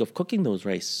technique of cooking those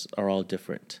rice are all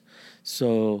different.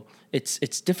 So it's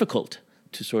difficult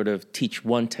to sort of teach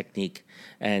one technique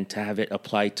and to have it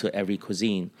applied to every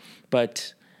cuisine.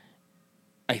 But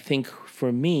I think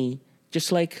for me,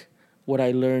 just like what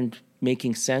I learned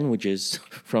making sandwiches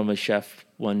from a chef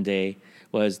one day,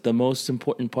 was the most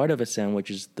important part of a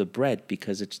sandwich is the bread,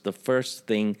 because it's the first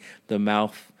thing the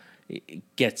mouth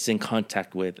gets in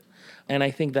contact with. And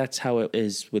I think that's how it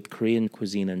is with Korean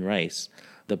cuisine and rice.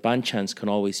 The banchans can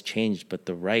always change, but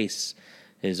the rice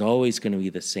is always going to be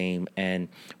the same. And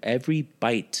every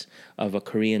bite of a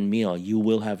Korean meal, you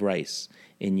will have rice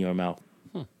in your mouth.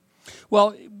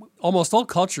 Well, almost all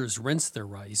cultures rinse their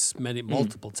rice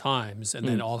multiple times and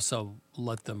then also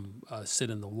let them sit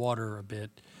in the water a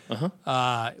bit.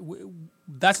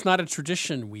 That's not a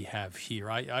tradition we have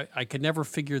here. I could never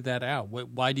figure that out.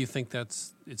 Why do you think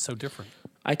it's so different?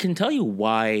 I can tell you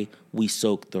why we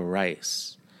soak the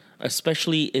rice,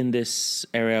 especially in this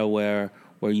area where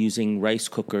we're using rice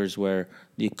cookers where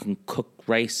you can cook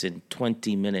rice in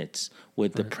 20 minutes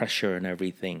with the pressure and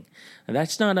everything. And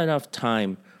that's not enough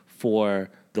time for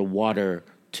the water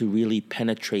to really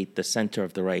penetrate the center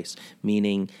of the rice.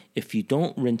 Meaning, if you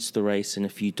don't rinse the rice and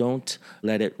if you don't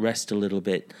let it rest a little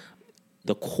bit,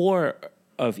 the core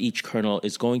of each kernel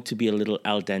is going to be a little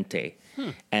al dente.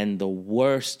 And the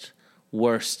worst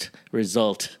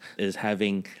result is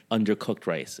having undercooked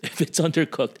rice. If it's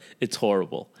undercooked, it's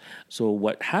horrible. So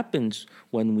what happens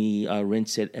when we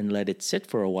rinse it and let it sit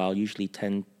for a while, usually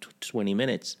 10 to 20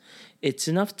 minutes, it's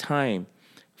enough time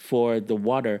for the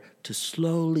water to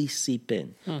slowly seep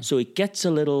in. So it gets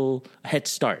a little head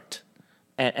start.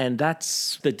 And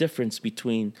that's the difference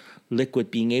between liquid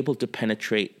being able to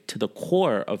penetrate to the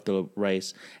core of the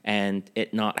rice and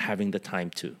it not having the time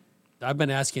to. I've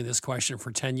been asking this question for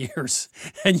 10 years,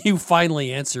 and you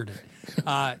finally answered it.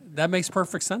 That makes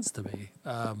perfect sense to me.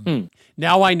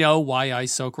 Now I know why I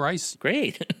soak rice.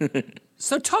 Great.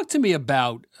 So talk to me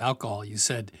about alcohol. You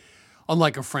said,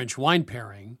 unlike a French wine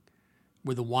pairing,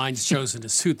 where the wine's chosen to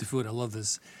suit the food. I love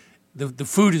this. The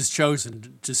food is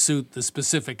chosen to suit the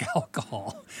specific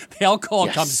alcohol. The alcohol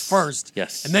comes first,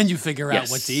 and then you figure out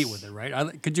what to eat with it,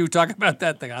 right? Could you talk about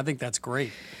that thing? I think that's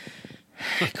great.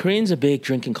 Koreans a big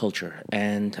drinking culture,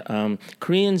 and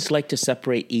Koreans like to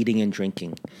separate eating and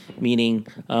drinking, meaning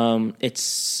it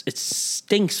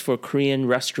stinks for Korean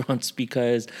restaurants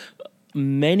because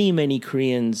many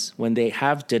Koreans, when they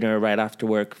have dinner right after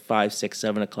work, 5, 6,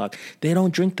 7 o'clock, they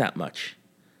don't drink that much.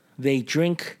 They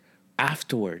drink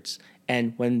afterwards.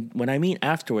 And when I mean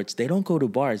afterwards, they don't go to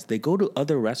bars. They go to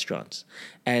other restaurants.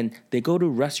 And they go to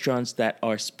restaurants that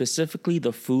are specifically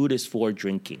the food is for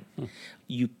drinking.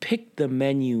 You pick the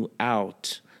menu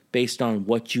out based on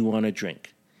what you want to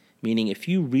drink. Meaning if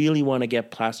you really want to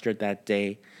get plastered that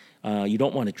day, you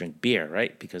don't want to drink beer,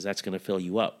 right? Because that's going to fill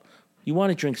you up. You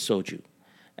want to drink soju.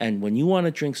 And when you want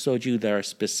to drink soju, there are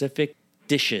specific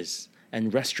dishes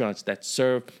and restaurants that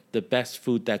serve the best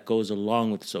food that goes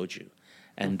along with soju.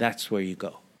 And that's where you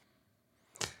go.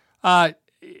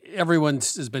 Everyone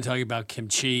has been talking about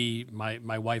kimchi.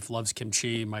 My wife loves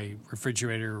kimchi. My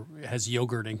refrigerator has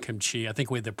yogurt and kimchi. I think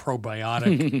we have the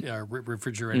probiotic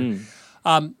refrigerator.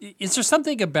 Is there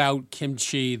something about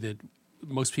kimchi that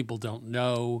most people don't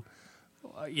know?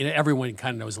 Everyone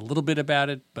kind of knows a little bit about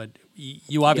it, but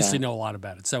you obviously know a lot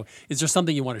about it. So is there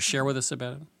something you want to share with us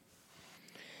about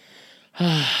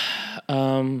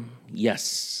it?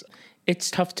 Yes.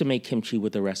 It's tough to make kimchi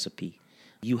with a recipe.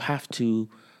 You have to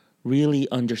really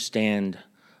understand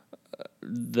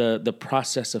the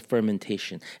process of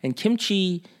fermentation. And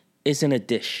kimchi isn't a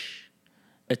dish.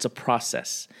 It's a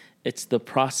process. It's the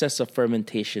process of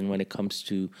fermentation when it comes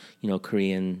to,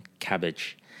 Korean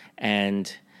cabbage.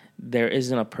 And there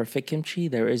isn't a perfect kimchi.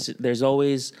 There's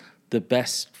always the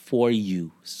best for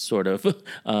you, sort of.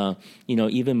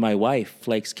 Even my wife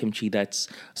likes kimchi that's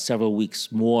several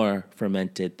weeks more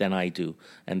fermented than I do.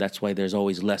 And that's why there's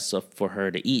always less for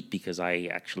her to eat, because I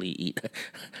actually eat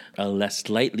a less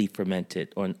lightly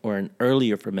fermented or an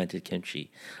earlier fermented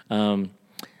kimchi. I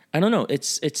don't know.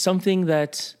 It's something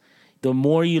that the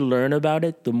more you learn about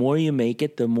it, the more you make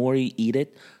it, the more you eat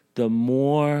it, the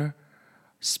more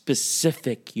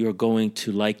specific you're going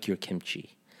to like your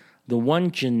kimchi. The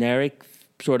one generic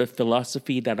sort of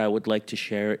philosophy that I would like to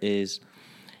share is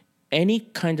any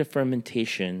kind of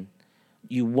fermentation,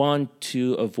 you want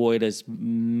to avoid as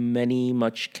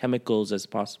much chemicals as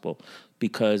possible,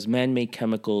 because man-made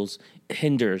chemicals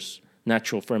hinders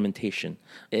natural fermentation.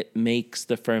 It makes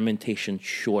the fermentation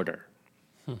shorter.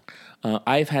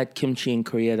 I've had kimchi in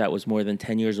Korea that was more than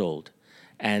 10 years old,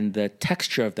 and the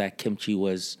texture of that kimchi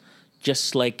was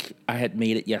just like I had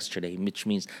made it yesterday, which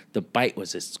means the bite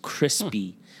was as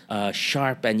crispy,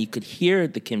 sharp, and you could hear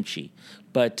the kimchi.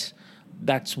 But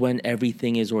that's when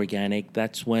everything is organic.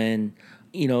 That's when,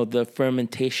 the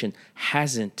fermentation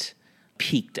hasn't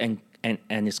peaked and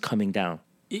is coming down.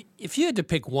 If you had to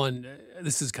pick one,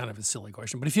 this is kind of a silly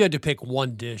question, but if you had to pick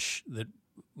one dish that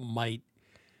might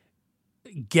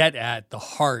get at the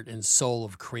heart and soul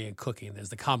of Korean cooking, there's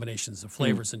the combinations of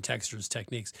flavors and textures,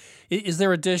 techniques. Is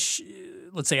there a dish,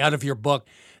 let's say out of your book,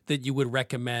 that you would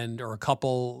recommend, or a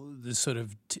couple, sort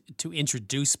of to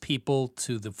introduce people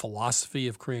to the philosophy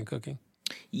of Korean cooking?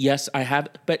 Yes, I have,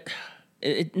 but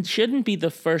it shouldn't be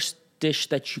the first dish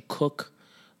that you cook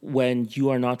when you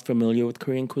are not familiar with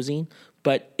Korean cuisine,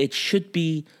 but it should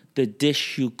be the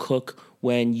dish you cook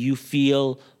when you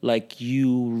feel like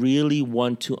you really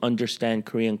want to understand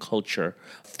Korean culture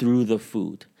through the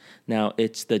food. Now,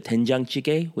 it's the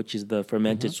doenjangjjigae, which is the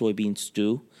fermented soybean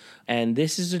stew. And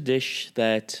this is a dish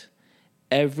that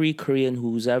every Korean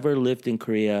who's ever lived in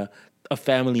Korea, a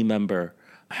family member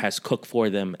has cooked for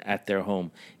them at their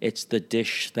home. It's the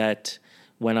dish that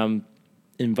when I'm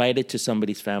invited to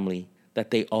somebody's family,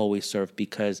 that they always serve,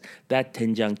 because that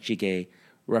doenjang jjigae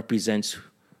represents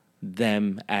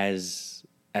them as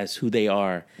who they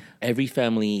are. Every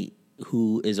family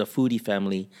who is a foodie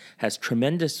family has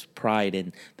tremendous pride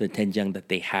in the doenjang that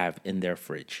they have in their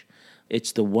fridge.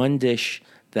 It's the one dish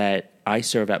that I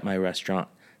serve at my restaurant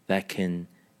that can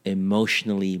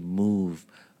emotionally move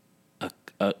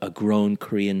a grown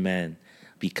Korean man,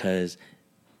 because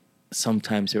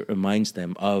sometimes it reminds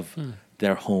them of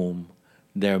their home,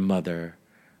 their mother,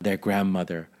 their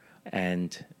grandmother.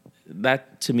 And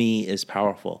that, to me, is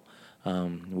powerful.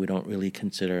 We don't really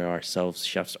consider ourselves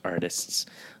chefs, artists,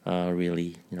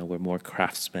 really. We're more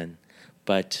craftsmen.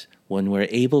 But when we're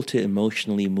able to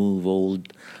emotionally move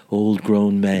old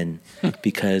grown men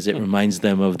because it reminds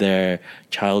them of their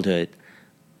childhood,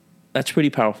 that's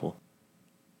pretty powerful.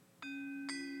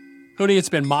 Huni, it's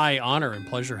been my honor and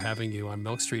pleasure having you on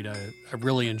Milk Street. I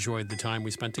really enjoyed the time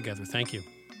we spent together. Thank you.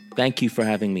 Thank you for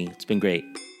having me. It's been great.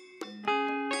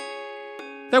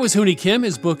 That was Huni Kim.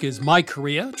 His book is My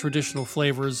Korea, Traditional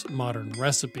Flavors, Modern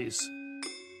Recipes.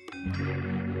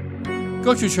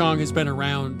 Gochujang has been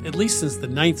around at least since the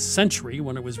 9th century,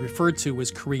 when it was referred to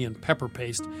as Korean pepper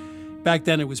paste. Back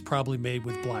then, it was probably made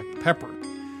with black pepper.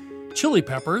 Chili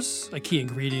peppers, a key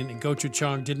ingredient in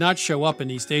gochujang, did not show up in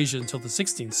East Asia until the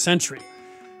 16th century.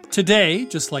 Today,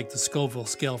 just like the Scoville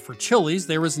scale for chilies,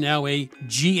 there is now a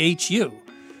GHU,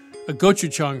 a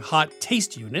gochujang hot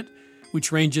taste unit,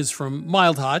 which ranges from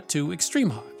mild hot to extreme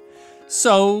hot.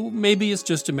 So maybe it's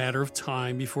just a matter of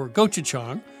time before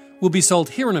gochujang will be sold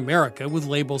here in America with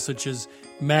labels such as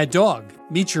Mad Dog,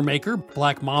 Meet Your Maker,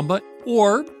 Black Mamba,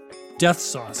 or Death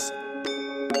Sauce.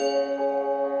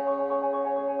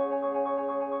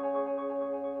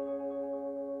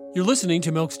 You're listening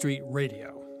to Milk Street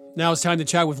Radio. Now it's time to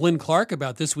chat with Lynn Clark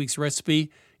about this week's recipe,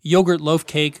 yogurt loaf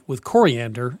cake with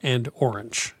coriander and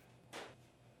orange.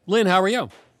 Lynn, how are you?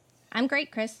 I'm great,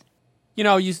 Chris.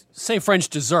 You say French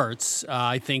desserts.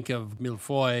 I think of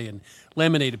millefeuille and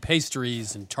laminated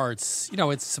pastries and tarts.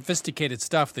 It's sophisticated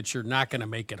stuff that you're not going to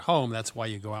make at home. That's why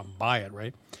you go out and buy it,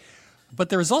 right? But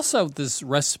there's also this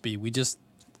recipe we just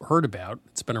heard about.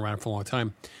 It's been around for a long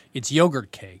time. It's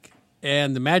yogurt cake.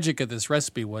 And the magic of this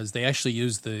recipe was they actually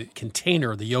used the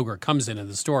container the yogurt comes in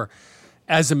the store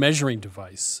as a measuring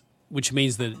device, which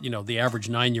means that, the average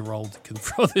 9-year-old can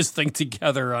throw this thing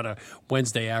together on a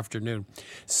Wednesday afternoon.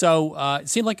 So it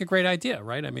seemed like a great idea,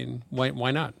 right? I mean, why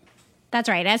not? That's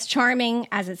right. As charming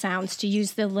as it sounds to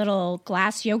use the little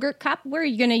glass yogurt cup, we're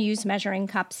going to use measuring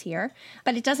cups here.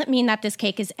 But it doesn't mean that this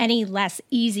cake is any less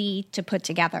easy to put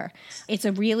together. It's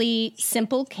a really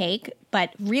simple cake,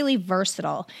 but really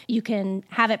versatile. You can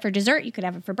have it for dessert, you could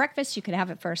have it for breakfast, you could have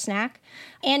it for a snack,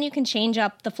 and you can change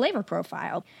up the flavor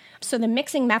profile. So the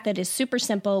mixing method is super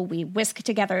simple. We whisk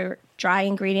together dry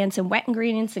ingredients and wet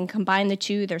ingredients and combine the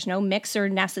two. There's no mixer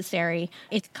necessary.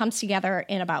 It comes together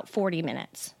in about 40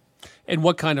 minutes. And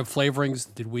what kind of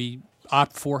flavorings did we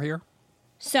opt for here?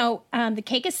 So the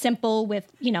cake is simple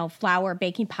with, flour,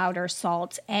 baking powder,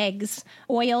 salt, eggs,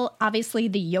 oil, obviously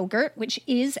the yogurt, which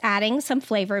is adding some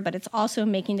flavor, but it's also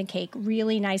making the cake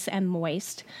really nice and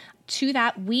moist. To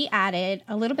that, we added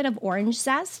a little bit of orange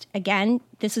zest. Again,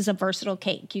 this is a versatile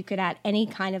cake. You could add any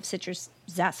kind of citrus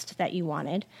zest that you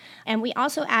wanted. And we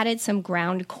also added some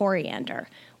ground coriander,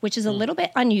 which is a little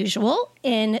bit unusual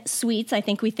in sweets. I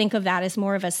think we think of that as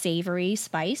more of a savory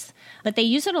spice, but they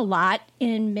use it a lot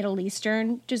in Middle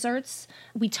Eastern desserts.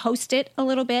 We toast it a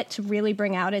little bit to really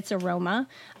bring out its aroma.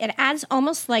 It adds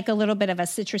almost like a little bit of a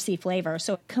citrusy flavor.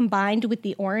 So combined with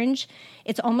the orange,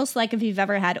 it's almost like if you've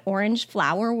ever had orange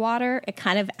flower water, it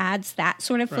kind of adds that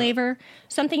sort of flavor.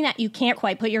 Something that you can't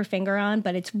quite put your finger on,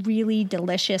 but it's really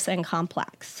delicious and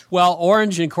complex. Well,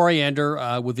 orange and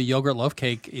coriander with the yogurt loaf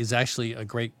cake is actually a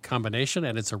great combination,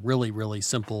 and it's a really, really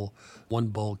simple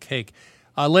one-bowl cake.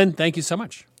 Lynn, thank you so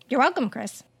much. You're welcome,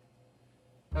 Chris.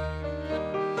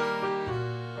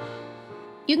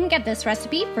 You can get this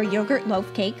recipe for yogurt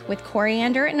loaf cake with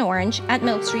coriander and orange at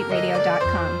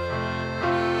milkstreetradio.com.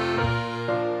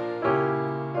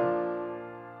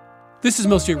 This is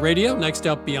Milk Street Radio. Next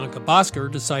up, Bianca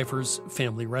Bosker deciphers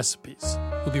family recipes.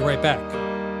 We'll be right back.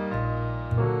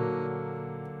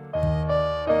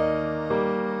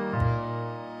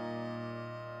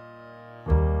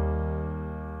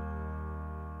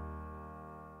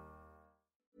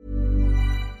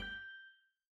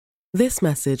 This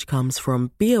message comes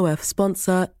from BOF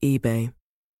sponsor eBay.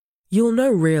 You'll know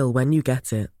real when you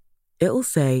get it. It'll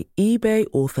say eBay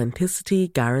Authenticity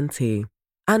Guarantee.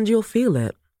 And you'll feel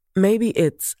it. Maybe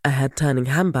it's a head-turning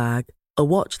handbag, a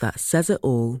watch that says it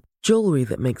all, jewelry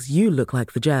that makes you look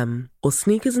like the gem, or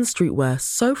sneakers and streetwear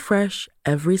so fresh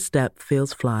every step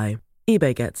feels fly.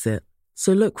 eBay gets it.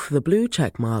 So look for the blue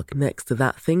check mark next to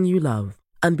that thing you love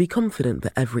and be confident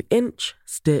that every inch,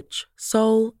 stitch,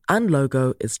 sole, and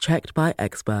logo is checked by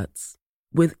experts.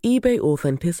 With eBay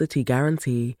Authenticity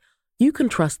Guarantee, you can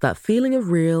trust that feeling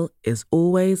of real is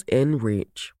always in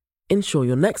reach. Ensure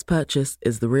your next purchase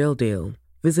is the real deal.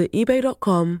 Visit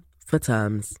eBay.com for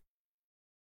terms.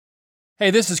 Hey,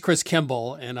 this is Chris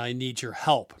Kimball, and I need your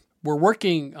help. We're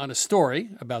working on a story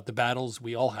about the battles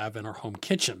we all have in our home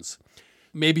kitchens.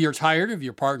 Maybe you're tired of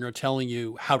your partner telling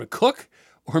you how to cook,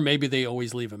 or maybe they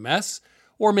always leave a mess,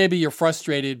 or maybe you're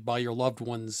frustrated by your loved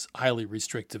one's highly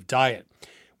restrictive diet.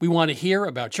 We want to hear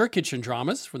about your kitchen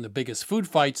dramas, from the biggest food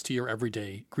fights to your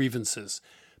everyday grievances.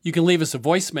 You can leave us a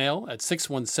voicemail at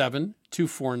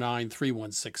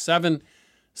 617-249-3167,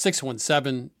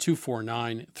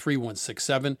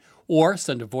 617-249-3167, or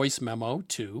send a voice memo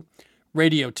to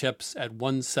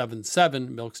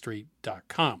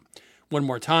radiotips@177milkstreet.com. One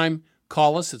more time,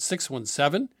 call us at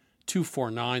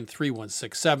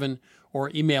 617-249-3167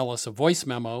 or email us a voice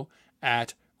memo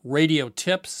at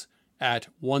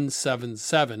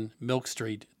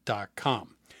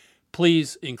radiotips@177milkstreet.com.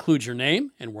 Please include your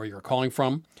name and where you're calling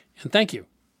from, and thank you.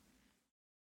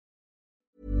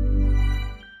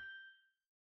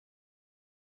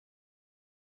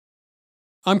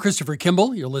 I'm Christopher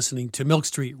Kimball. You're listening to Milk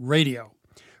Street Radio.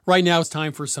 Right now it's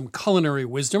time for some culinary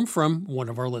wisdom from one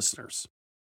of our listeners.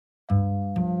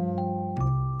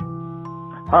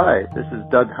 Hi, this is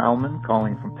Doug Howman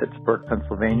calling from Pittsburgh,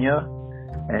 Pennsylvania,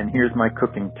 and here's my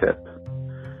cooking tip.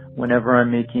 Whenever I'm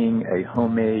making a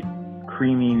homemade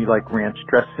creamy like ranch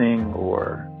dressing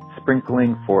or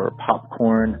sprinkling for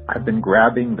popcorn, I've been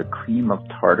grabbing the cream of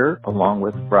tartar along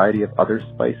with a variety of other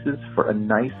spices for a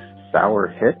nice sour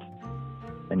hit.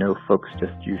 I know folks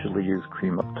just usually use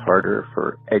cream of tartar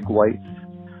for egg whites,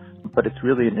 but it's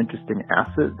really an interesting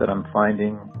acid that I'm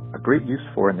finding a great use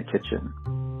for in the kitchen.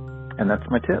 And that's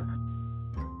my tip.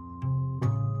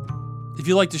 If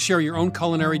you'd like to share your own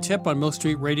culinary tip on Milk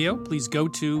Street Radio, please go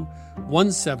to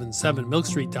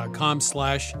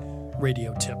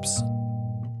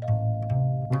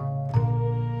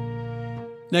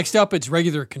 177milkstreet.com/radiotips. Next up, it's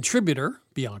regular contributor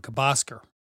Bianca Bosker.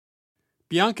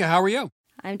 Bianca, how are you?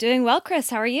 I'm doing well, Chris.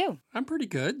 How are you? I'm pretty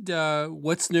good.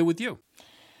 What's new with you?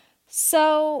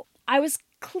 So I was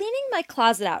cleaning my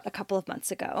closet out a couple of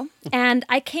months ago, and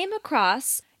I came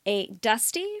across a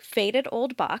dusty, faded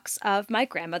old box of my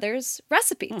grandmother's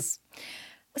recipes.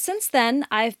 Since then,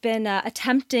 I've been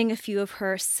attempting a few of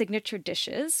her signature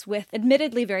dishes with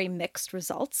admittedly very mixed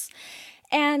results.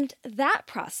 And that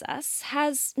process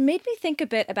has made me think a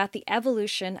bit about the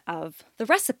evolution of the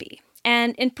recipe,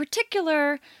 and in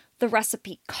particular, the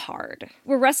recipe card.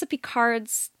 Were recipe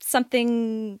cards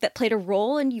something that played a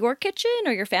role in your kitchen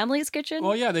or your family's kitchen?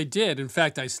 Oh, yeah, they did. In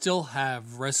fact, I still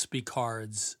have recipe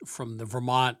cards from the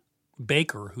Vermont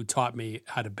baker who taught me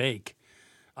how to bake.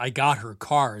 I got her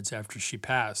cards after she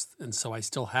passed, and so I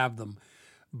still have them.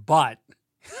 But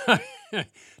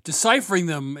deciphering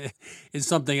them is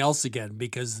something else again,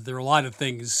 because there are a lot of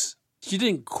things she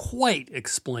didn't quite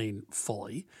explain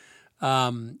fully.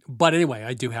 But anyway,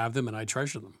 I do have them, and I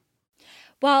treasure them.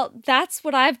 Well, that's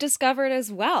what I've discovered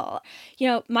as well. You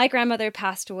know, my grandmother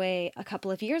passed away a couple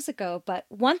of years ago, but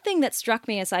one thing that struck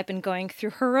me as I've been going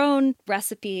through her own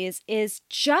recipes is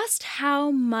just how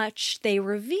much they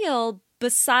reveal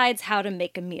besides how to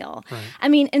make a meal. Right. I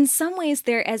mean, in some ways,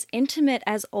 they're as intimate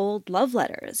as old love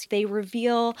letters. They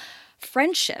reveal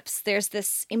friendships. There's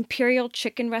this imperial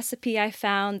chicken recipe I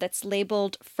found that's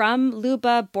labeled from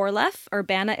Luba Borleff,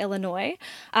 Urbana, Illinois.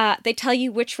 They tell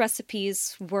you which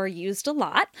recipes were used a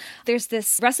lot. There's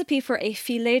this recipe for a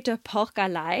filet de porc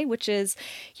à l'ail, which is,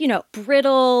 you know,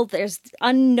 brittle. There's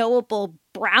unknowable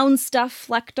brown stuff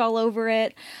flecked all over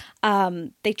it.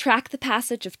 They track the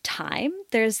passage of time.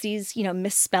 There's these, you know,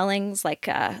 misspellings like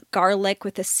garlic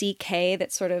with a CK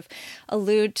that sort of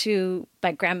allude to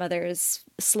my grandmother's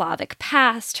Slavic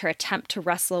past, her attempt to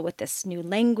wrestle with this new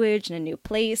language in a new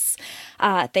place.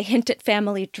 They hint at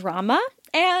family drama.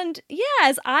 And yeah,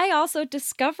 as I also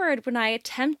discovered when I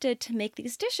attempted to make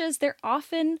these dishes, they're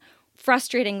often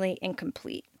frustratingly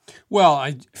incomplete. Well,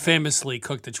 I famously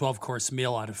cooked a 12-course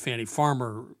meal out of Fannie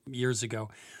Farmer years ago.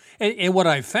 And what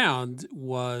I found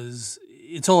was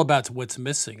it's all about what's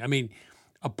missing. I mean,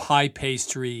 a pie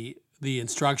pastry, the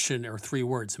instruction are 3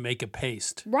 words, make a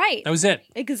paste. Right. That was it.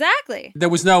 Exactly. There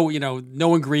was no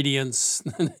ingredients,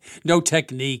 no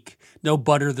technique, no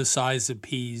butter the size of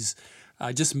peas,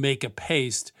 just make a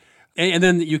paste. And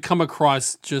then you come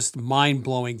across just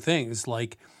mind-blowing things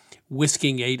like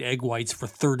whisking 8 egg whites for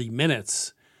 30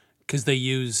 minutes because they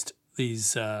used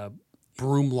these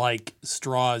broom-like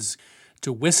straws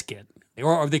to whisk it.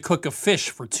 Or they cook a fish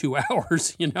for 2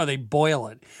 hours, they boil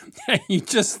it. You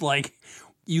just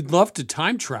you'd love to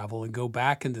time travel and go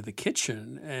back into the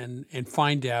kitchen and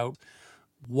find out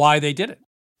why they did it.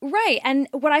 Right. And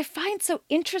what I find so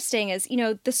interesting is,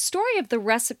 the story of the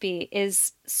recipe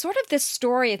is sort of this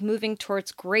story of moving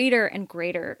towards greater and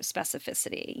greater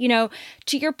specificity.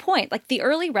 To your point, like the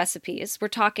early recipes, we're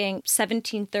talking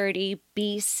 1730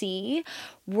 BC,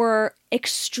 were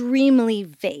extremely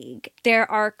vague. There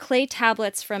are clay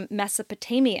tablets from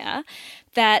Mesopotamia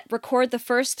that record the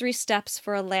first 3 steps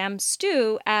for a lamb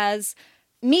stew as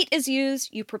meat is used,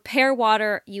 you prepare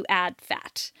water, you add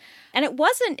fat. And it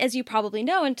wasn't, as you probably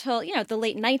know, until, the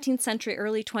late 19th century,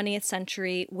 early 20th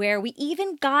century, where we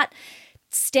even got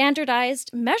standardized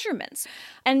measurements.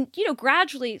 And,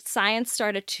 gradually science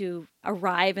started to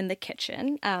arrive in the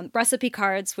kitchen. Recipe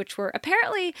cards, which were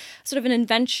apparently sort of an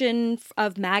invention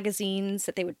of magazines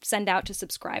that they would send out to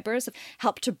subscribers,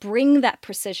 helped to bring that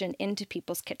precision into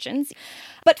people's kitchens.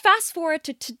 But fast forward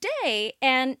to today,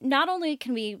 and not only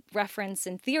can we reference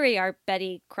in theory our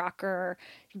Betty Crocker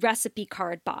recipe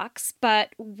card box,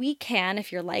 but we can,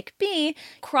 if you're like me,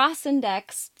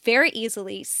 cross-index very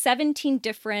easily 17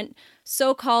 different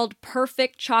so-called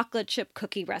perfect chocolate chip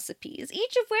cookie recipes,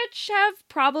 each of which have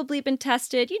probably been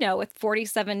tested, with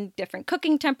 47 different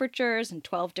cooking temperatures and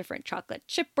 12 different chocolate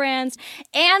chip brands,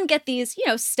 and get these,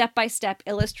 step-by-step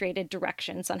illustrated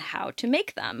directions on how to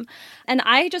make them. And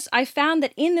I found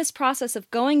that in this process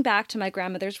of going back to my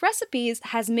grandmother's recipes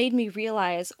has made me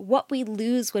realize what we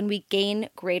lose when we gain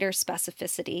greater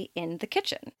specificity in the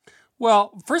kitchen.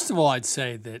 Well, first of all, I'd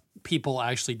say that people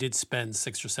actually did spend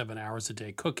 6 or 7 hours a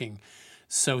day cooking.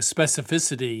 So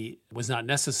specificity was not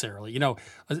necessarily,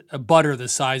 a butter the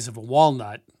size of a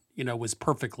walnut, was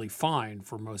perfectly fine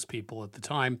for most people at the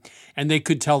time. And they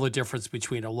could tell the difference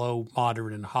between a low,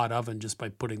 moderate, and hot oven just by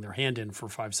putting their hand in for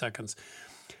 5 seconds.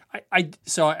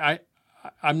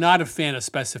 I'm not a fan of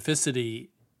specificity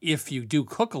if you do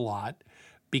cook a lot,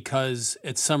 because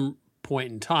at some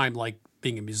point in time, like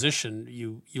being a musician,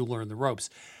 you learn the ropes.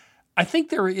 I think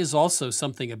there is also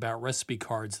something about recipe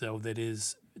cards, though, that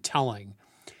is telling.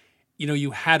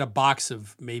 You had a box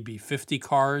of maybe 50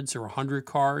 cards or 100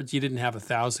 cards. You didn't have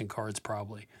 1,000 cards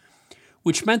probably,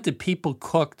 which meant that people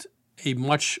cooked a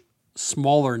much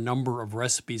smaller number of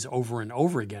recipes over and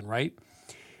over again, right?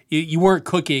 You weren't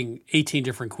cooking 18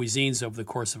 different cuisines over the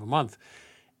course of a month.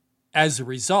 As a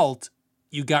result,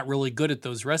 you got really good at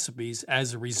those recipes.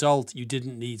 As a result, you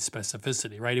didn't need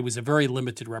specificity, right? It was a very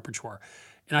limited repertoire.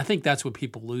 And I think that's what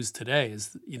people lose today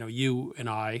is, you and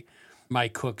I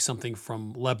might cook something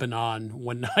from Lebanon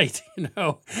one night,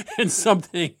 and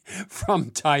something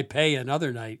from Taipei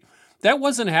another night. That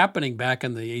wasn't happening back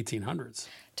in the 1800s.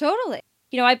 Totally.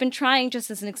 I've been trying, just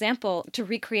as an example, to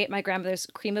recreate my grandmother's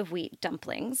cream of wheat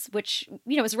dumplings, which,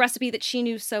 is a recipe that she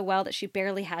knew so well that she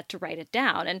barely had to write it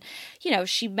down. And,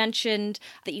 she mentioned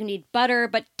that you need butter,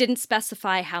 but didn't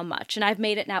specify how much. And I've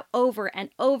made it now over and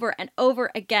over and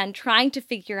over again, trying to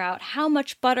figure out how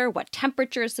much butter, what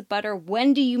temperature is the butter,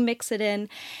 when do you mix it in?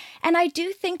 And I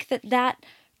do think that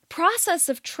process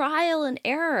of trial and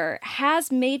error has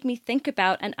made me think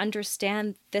about and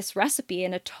understand this recipe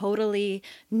in a totally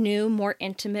new, more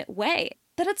intimate way.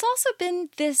 But it's also been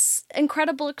this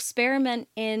incredible experiment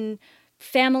in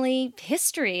family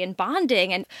history and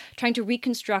bonding and trying to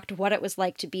reconstruct what it was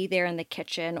like to be there in the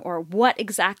kitchen, or what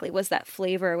exactly was that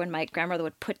flavor when my grandmother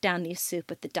would put down the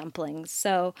soup with the dumplings.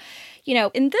 So,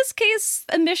 in this case,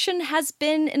 omission has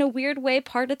been, in a weird way,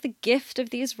 part of the gift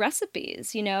of these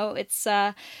recipes. It's,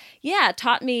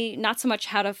 taught me not so much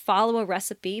how to follow a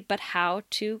recipe, but how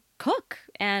to cook.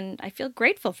 And I feel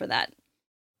grateful for that.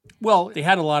 Well, they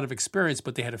had a lot of experience,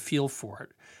 but they had a feel for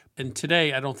it. And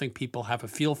today, I don't think people have a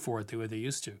feel for it the way they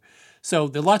used to. So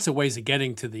there are lots of ways of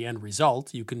getting to the end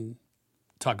result. You can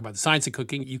talk about the science of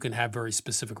cooking. You can have very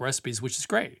specific recipes, which is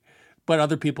great. But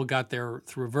other people got there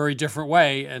through a very different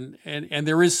way. And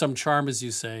there is some charm, as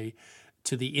you say,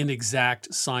 to the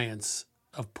inexact science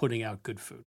of putting out good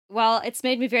food. Well, it's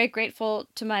made me very grateful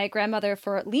to my grandmother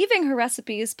for leaving her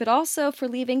recipes, but also for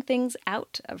leaving things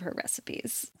out of her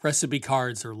recipes. Recipe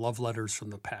cards are love letters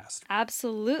from the past.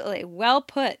 Absolutely. Well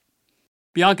put.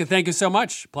 Bianca, thank you so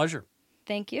much. Pleasure.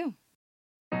 Thank you.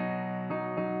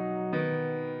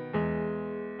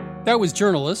 That was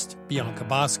journalist Bianca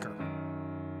Bosker.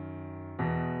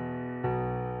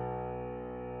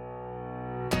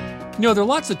 There are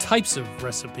lots of types of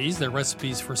recipes. There are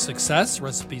recipes for success,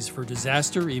 recipes for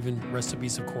disaster, even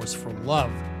recipes, of course, for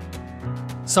love.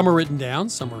 Some are written down,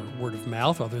 some are word of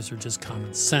mouth, others are just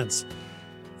common sense.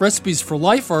 Recipes for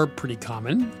life are pretty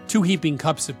common: 2 heaping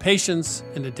cups of patience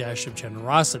and a dash of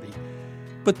generosity.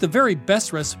 But the very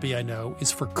best recipe I know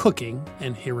is for cooking,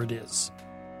 and here it is.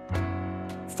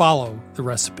 Follow the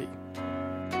recipe.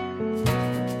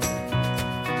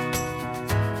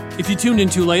 If you tuned in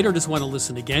too late or just want to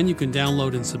listen again, you can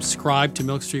download and subscribe to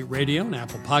Milk Street Radio on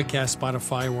Apple Podcasts,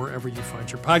 Spotify, or wherever you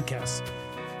find your podcasts.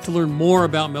 To learn more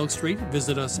about Milk Street,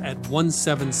 visit us at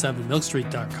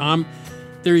 177milkstreet.com.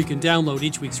 There you can download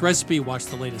each week's recipe, watch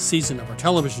the latest season of our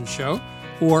television show,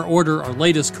 or order our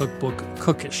latest cookbook,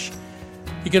 Cookish.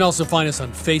 You can also find us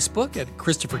on Facebook at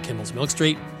Christopher Kimball's Milk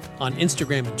Street, on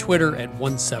Instagram and Twitter at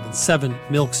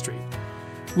 177Milk Street.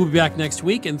 We'll be back next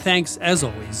week, and thanks, as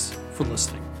always, for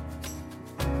listening.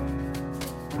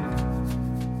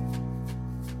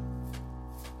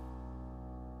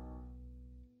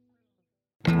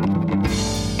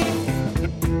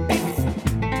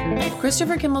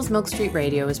 Christopher Kimball's Milk Street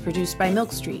Radio is produced by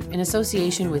Milk Street in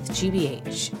association with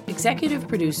GBH. Executive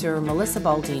producer Melissa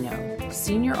Baldino.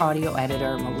 Senior audio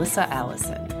editor Melissa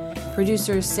Allison.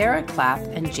 Producers Sarah Clapp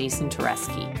and Jason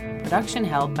Tereski. Production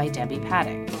help by Debbie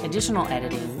Paddock. Additional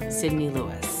editing Sydney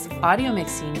Lewis. Audio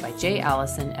mixing by Jay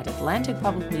Allison at Atlantic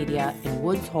Public Media in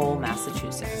Woods Hole,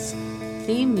 Massachusetts.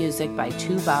 Theme music by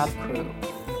Two Bob Crew.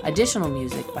 Additional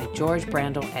music by George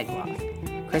Brandel Egloff.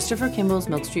 Christopher Kimball's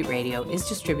Milk Street Radio is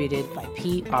distributed by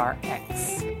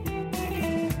PRX.